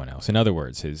harmed someone else. In other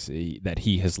words, that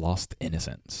he has lost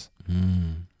innocence.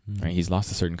 Right? He's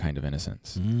lost a certain kind of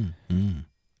innocence.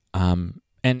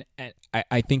 And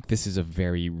I think this is a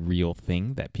very real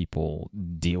thing that people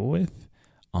deal with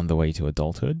on the way to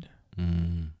adulthood.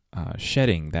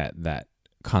 Shedding that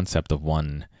concept of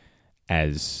one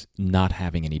as not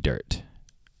having any dirt.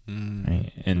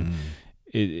 Right? And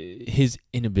his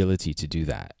inability to do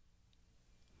that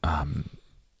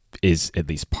is at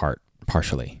least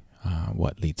partially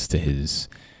what leads to his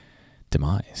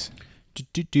demise.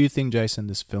 Do you think, Jason,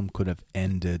 this film could have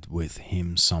ended with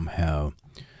him somehow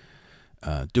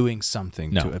doing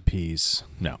something to appease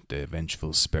the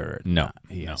vengeful spirit? No,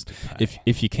 he has to pay.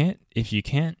 If you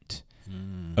can't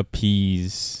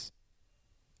appease,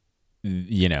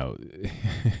 you know,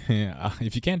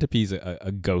 if you can't appease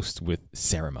a ghost with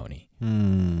ceremony,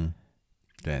 then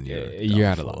you're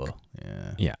out of luck.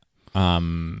 Yeah.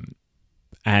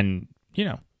 And you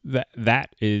know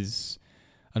that is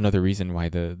another reason why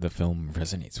the film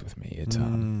resonates with me. It's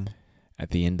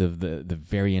at the end of the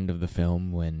very end of the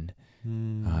film when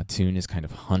Toon is kind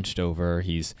of hunched over.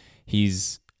 He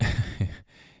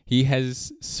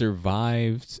has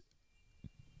survived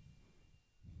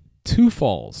 2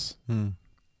 falls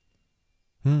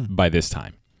by this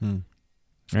time,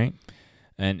 right?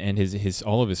 And his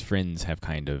all of his friends have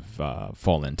kind of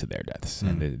fallen to their deaths,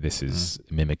 and this is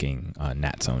mimicking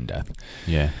Nat's own death.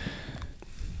 Yeah.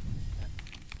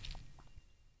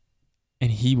 And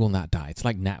he will not die. It's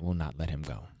like Nat will not let him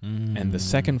go. And the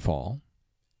second fall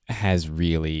has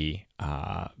really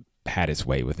had its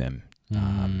way with him.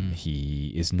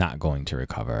 He is not going to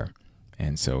recover.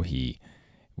 And so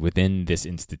within this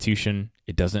institution,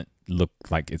 it doesn't look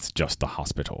like it's just a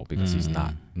hospital because he's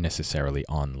not necessarily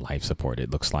on life support.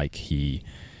 It looks like he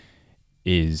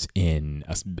is in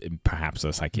perhaps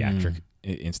a psychiatric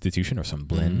institution or some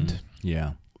blend.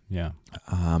 Yeah.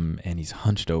 And he's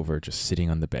hunched over, just sitting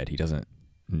on the bed. He doesn't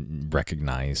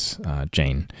recognize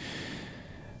Jane.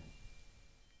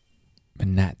 But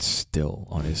Nat's still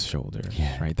on his shoulders,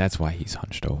 right? That's why he's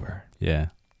hunched over. Yeah.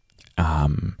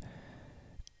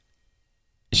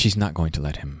 She's not going to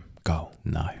let him go.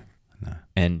 No.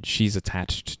 And she's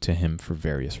attached to him for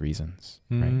various reasons,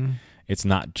 right? It's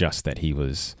not just that he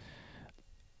was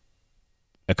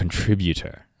a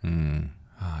contributor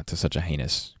to such a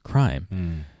heinous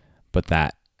crime, but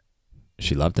that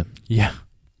she loved him. Yeah.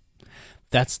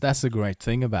 That's a great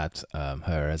thing about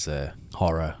her as a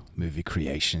horror movie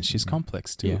creation. She's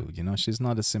complex too. Yeah. You know, she's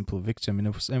not a simple victim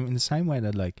in the same way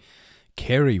that like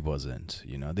Carrie wasn't.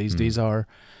 You know, these are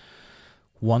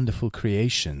wonderful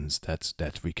creations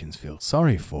that we can feel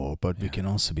sorry for, but we can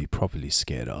also be properly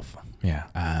scared of. Yeah.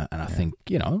 And I think,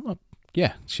 you know,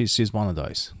 she's one of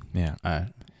those. Yeah.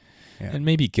 And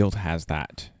maybe guilt has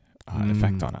that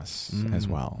effect on us as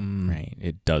well, right?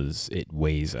 It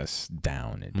weighs us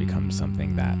down. It becomes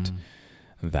something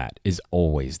that is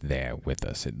always there with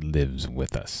us. It lives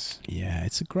with us. Yeah,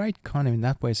 it's a great kind of, in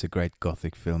that way, it's a great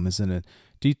gothic film, isn't it?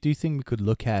 Do you think we could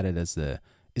look at it as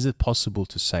is it possible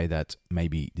to say that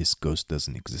maybe this ghost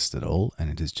doesn't exist at all and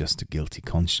it is just a guilty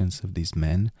conscience of these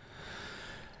men?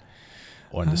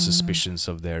 Or the suspicions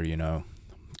of their, you know,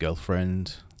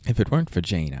 girlfriend? If it weren't for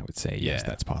Jane, I would say, yes,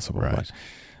 that's possible. Right.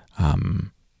 But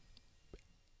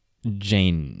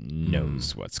Jane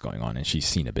knows what's going on, and she's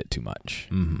seen a bit too much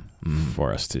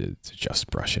for us to just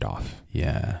brush it off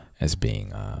as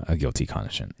being a guilty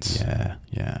conscience.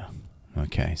 Yeah.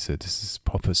 Okay, so this is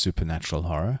proper supernatural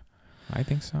horror? I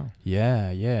think so.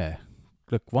 Yeah.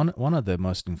 Look, one of the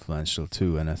most influential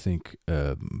too, and I think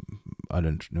I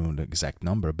don't know the exact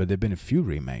number, but there've been a few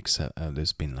remakes.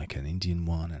 There's been like an Indian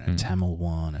one and a Tamil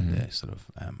one and a sort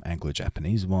of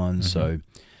Anglo-Japanese one. So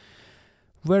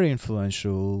very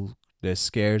influential. The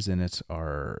scares in it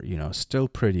are, you know, still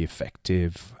pretty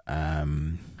effective.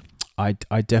 I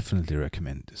definitely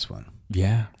recommend this one.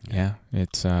 Yeah.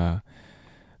 It's I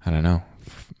don't know.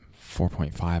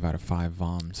 4.5 out of 5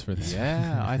 VOMs for this.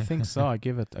 Yeah, I think so. I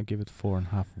give it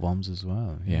 4.5 VOMs as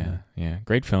well. Yeah.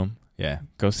 Great film. Yeah.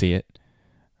 Go see it.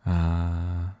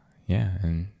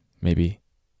 And maybe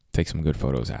take some good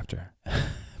photos after.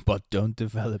 But don't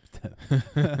develop them.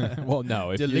 Well,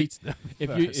 no. Delete them.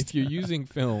 If you're using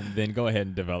film, then go ahead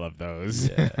and develop those.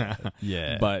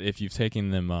 Yeah. But if you've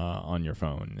taken them on your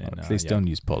phone, then please don't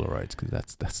use Polaroids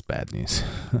because that's bad news.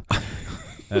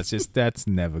 That's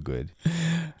never good.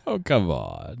 Oh, come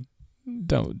on.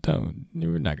 Don't.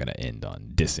 We're not going to end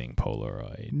on dissing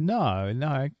Polaroid.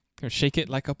 No. Shake it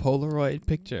like a Polaroid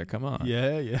picture. Come on.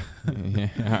 Yeah.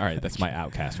 All right. That's my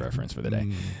Outcast reference for the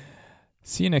day.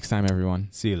 See you next time, everyone.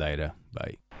 See you later.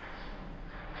 Bye.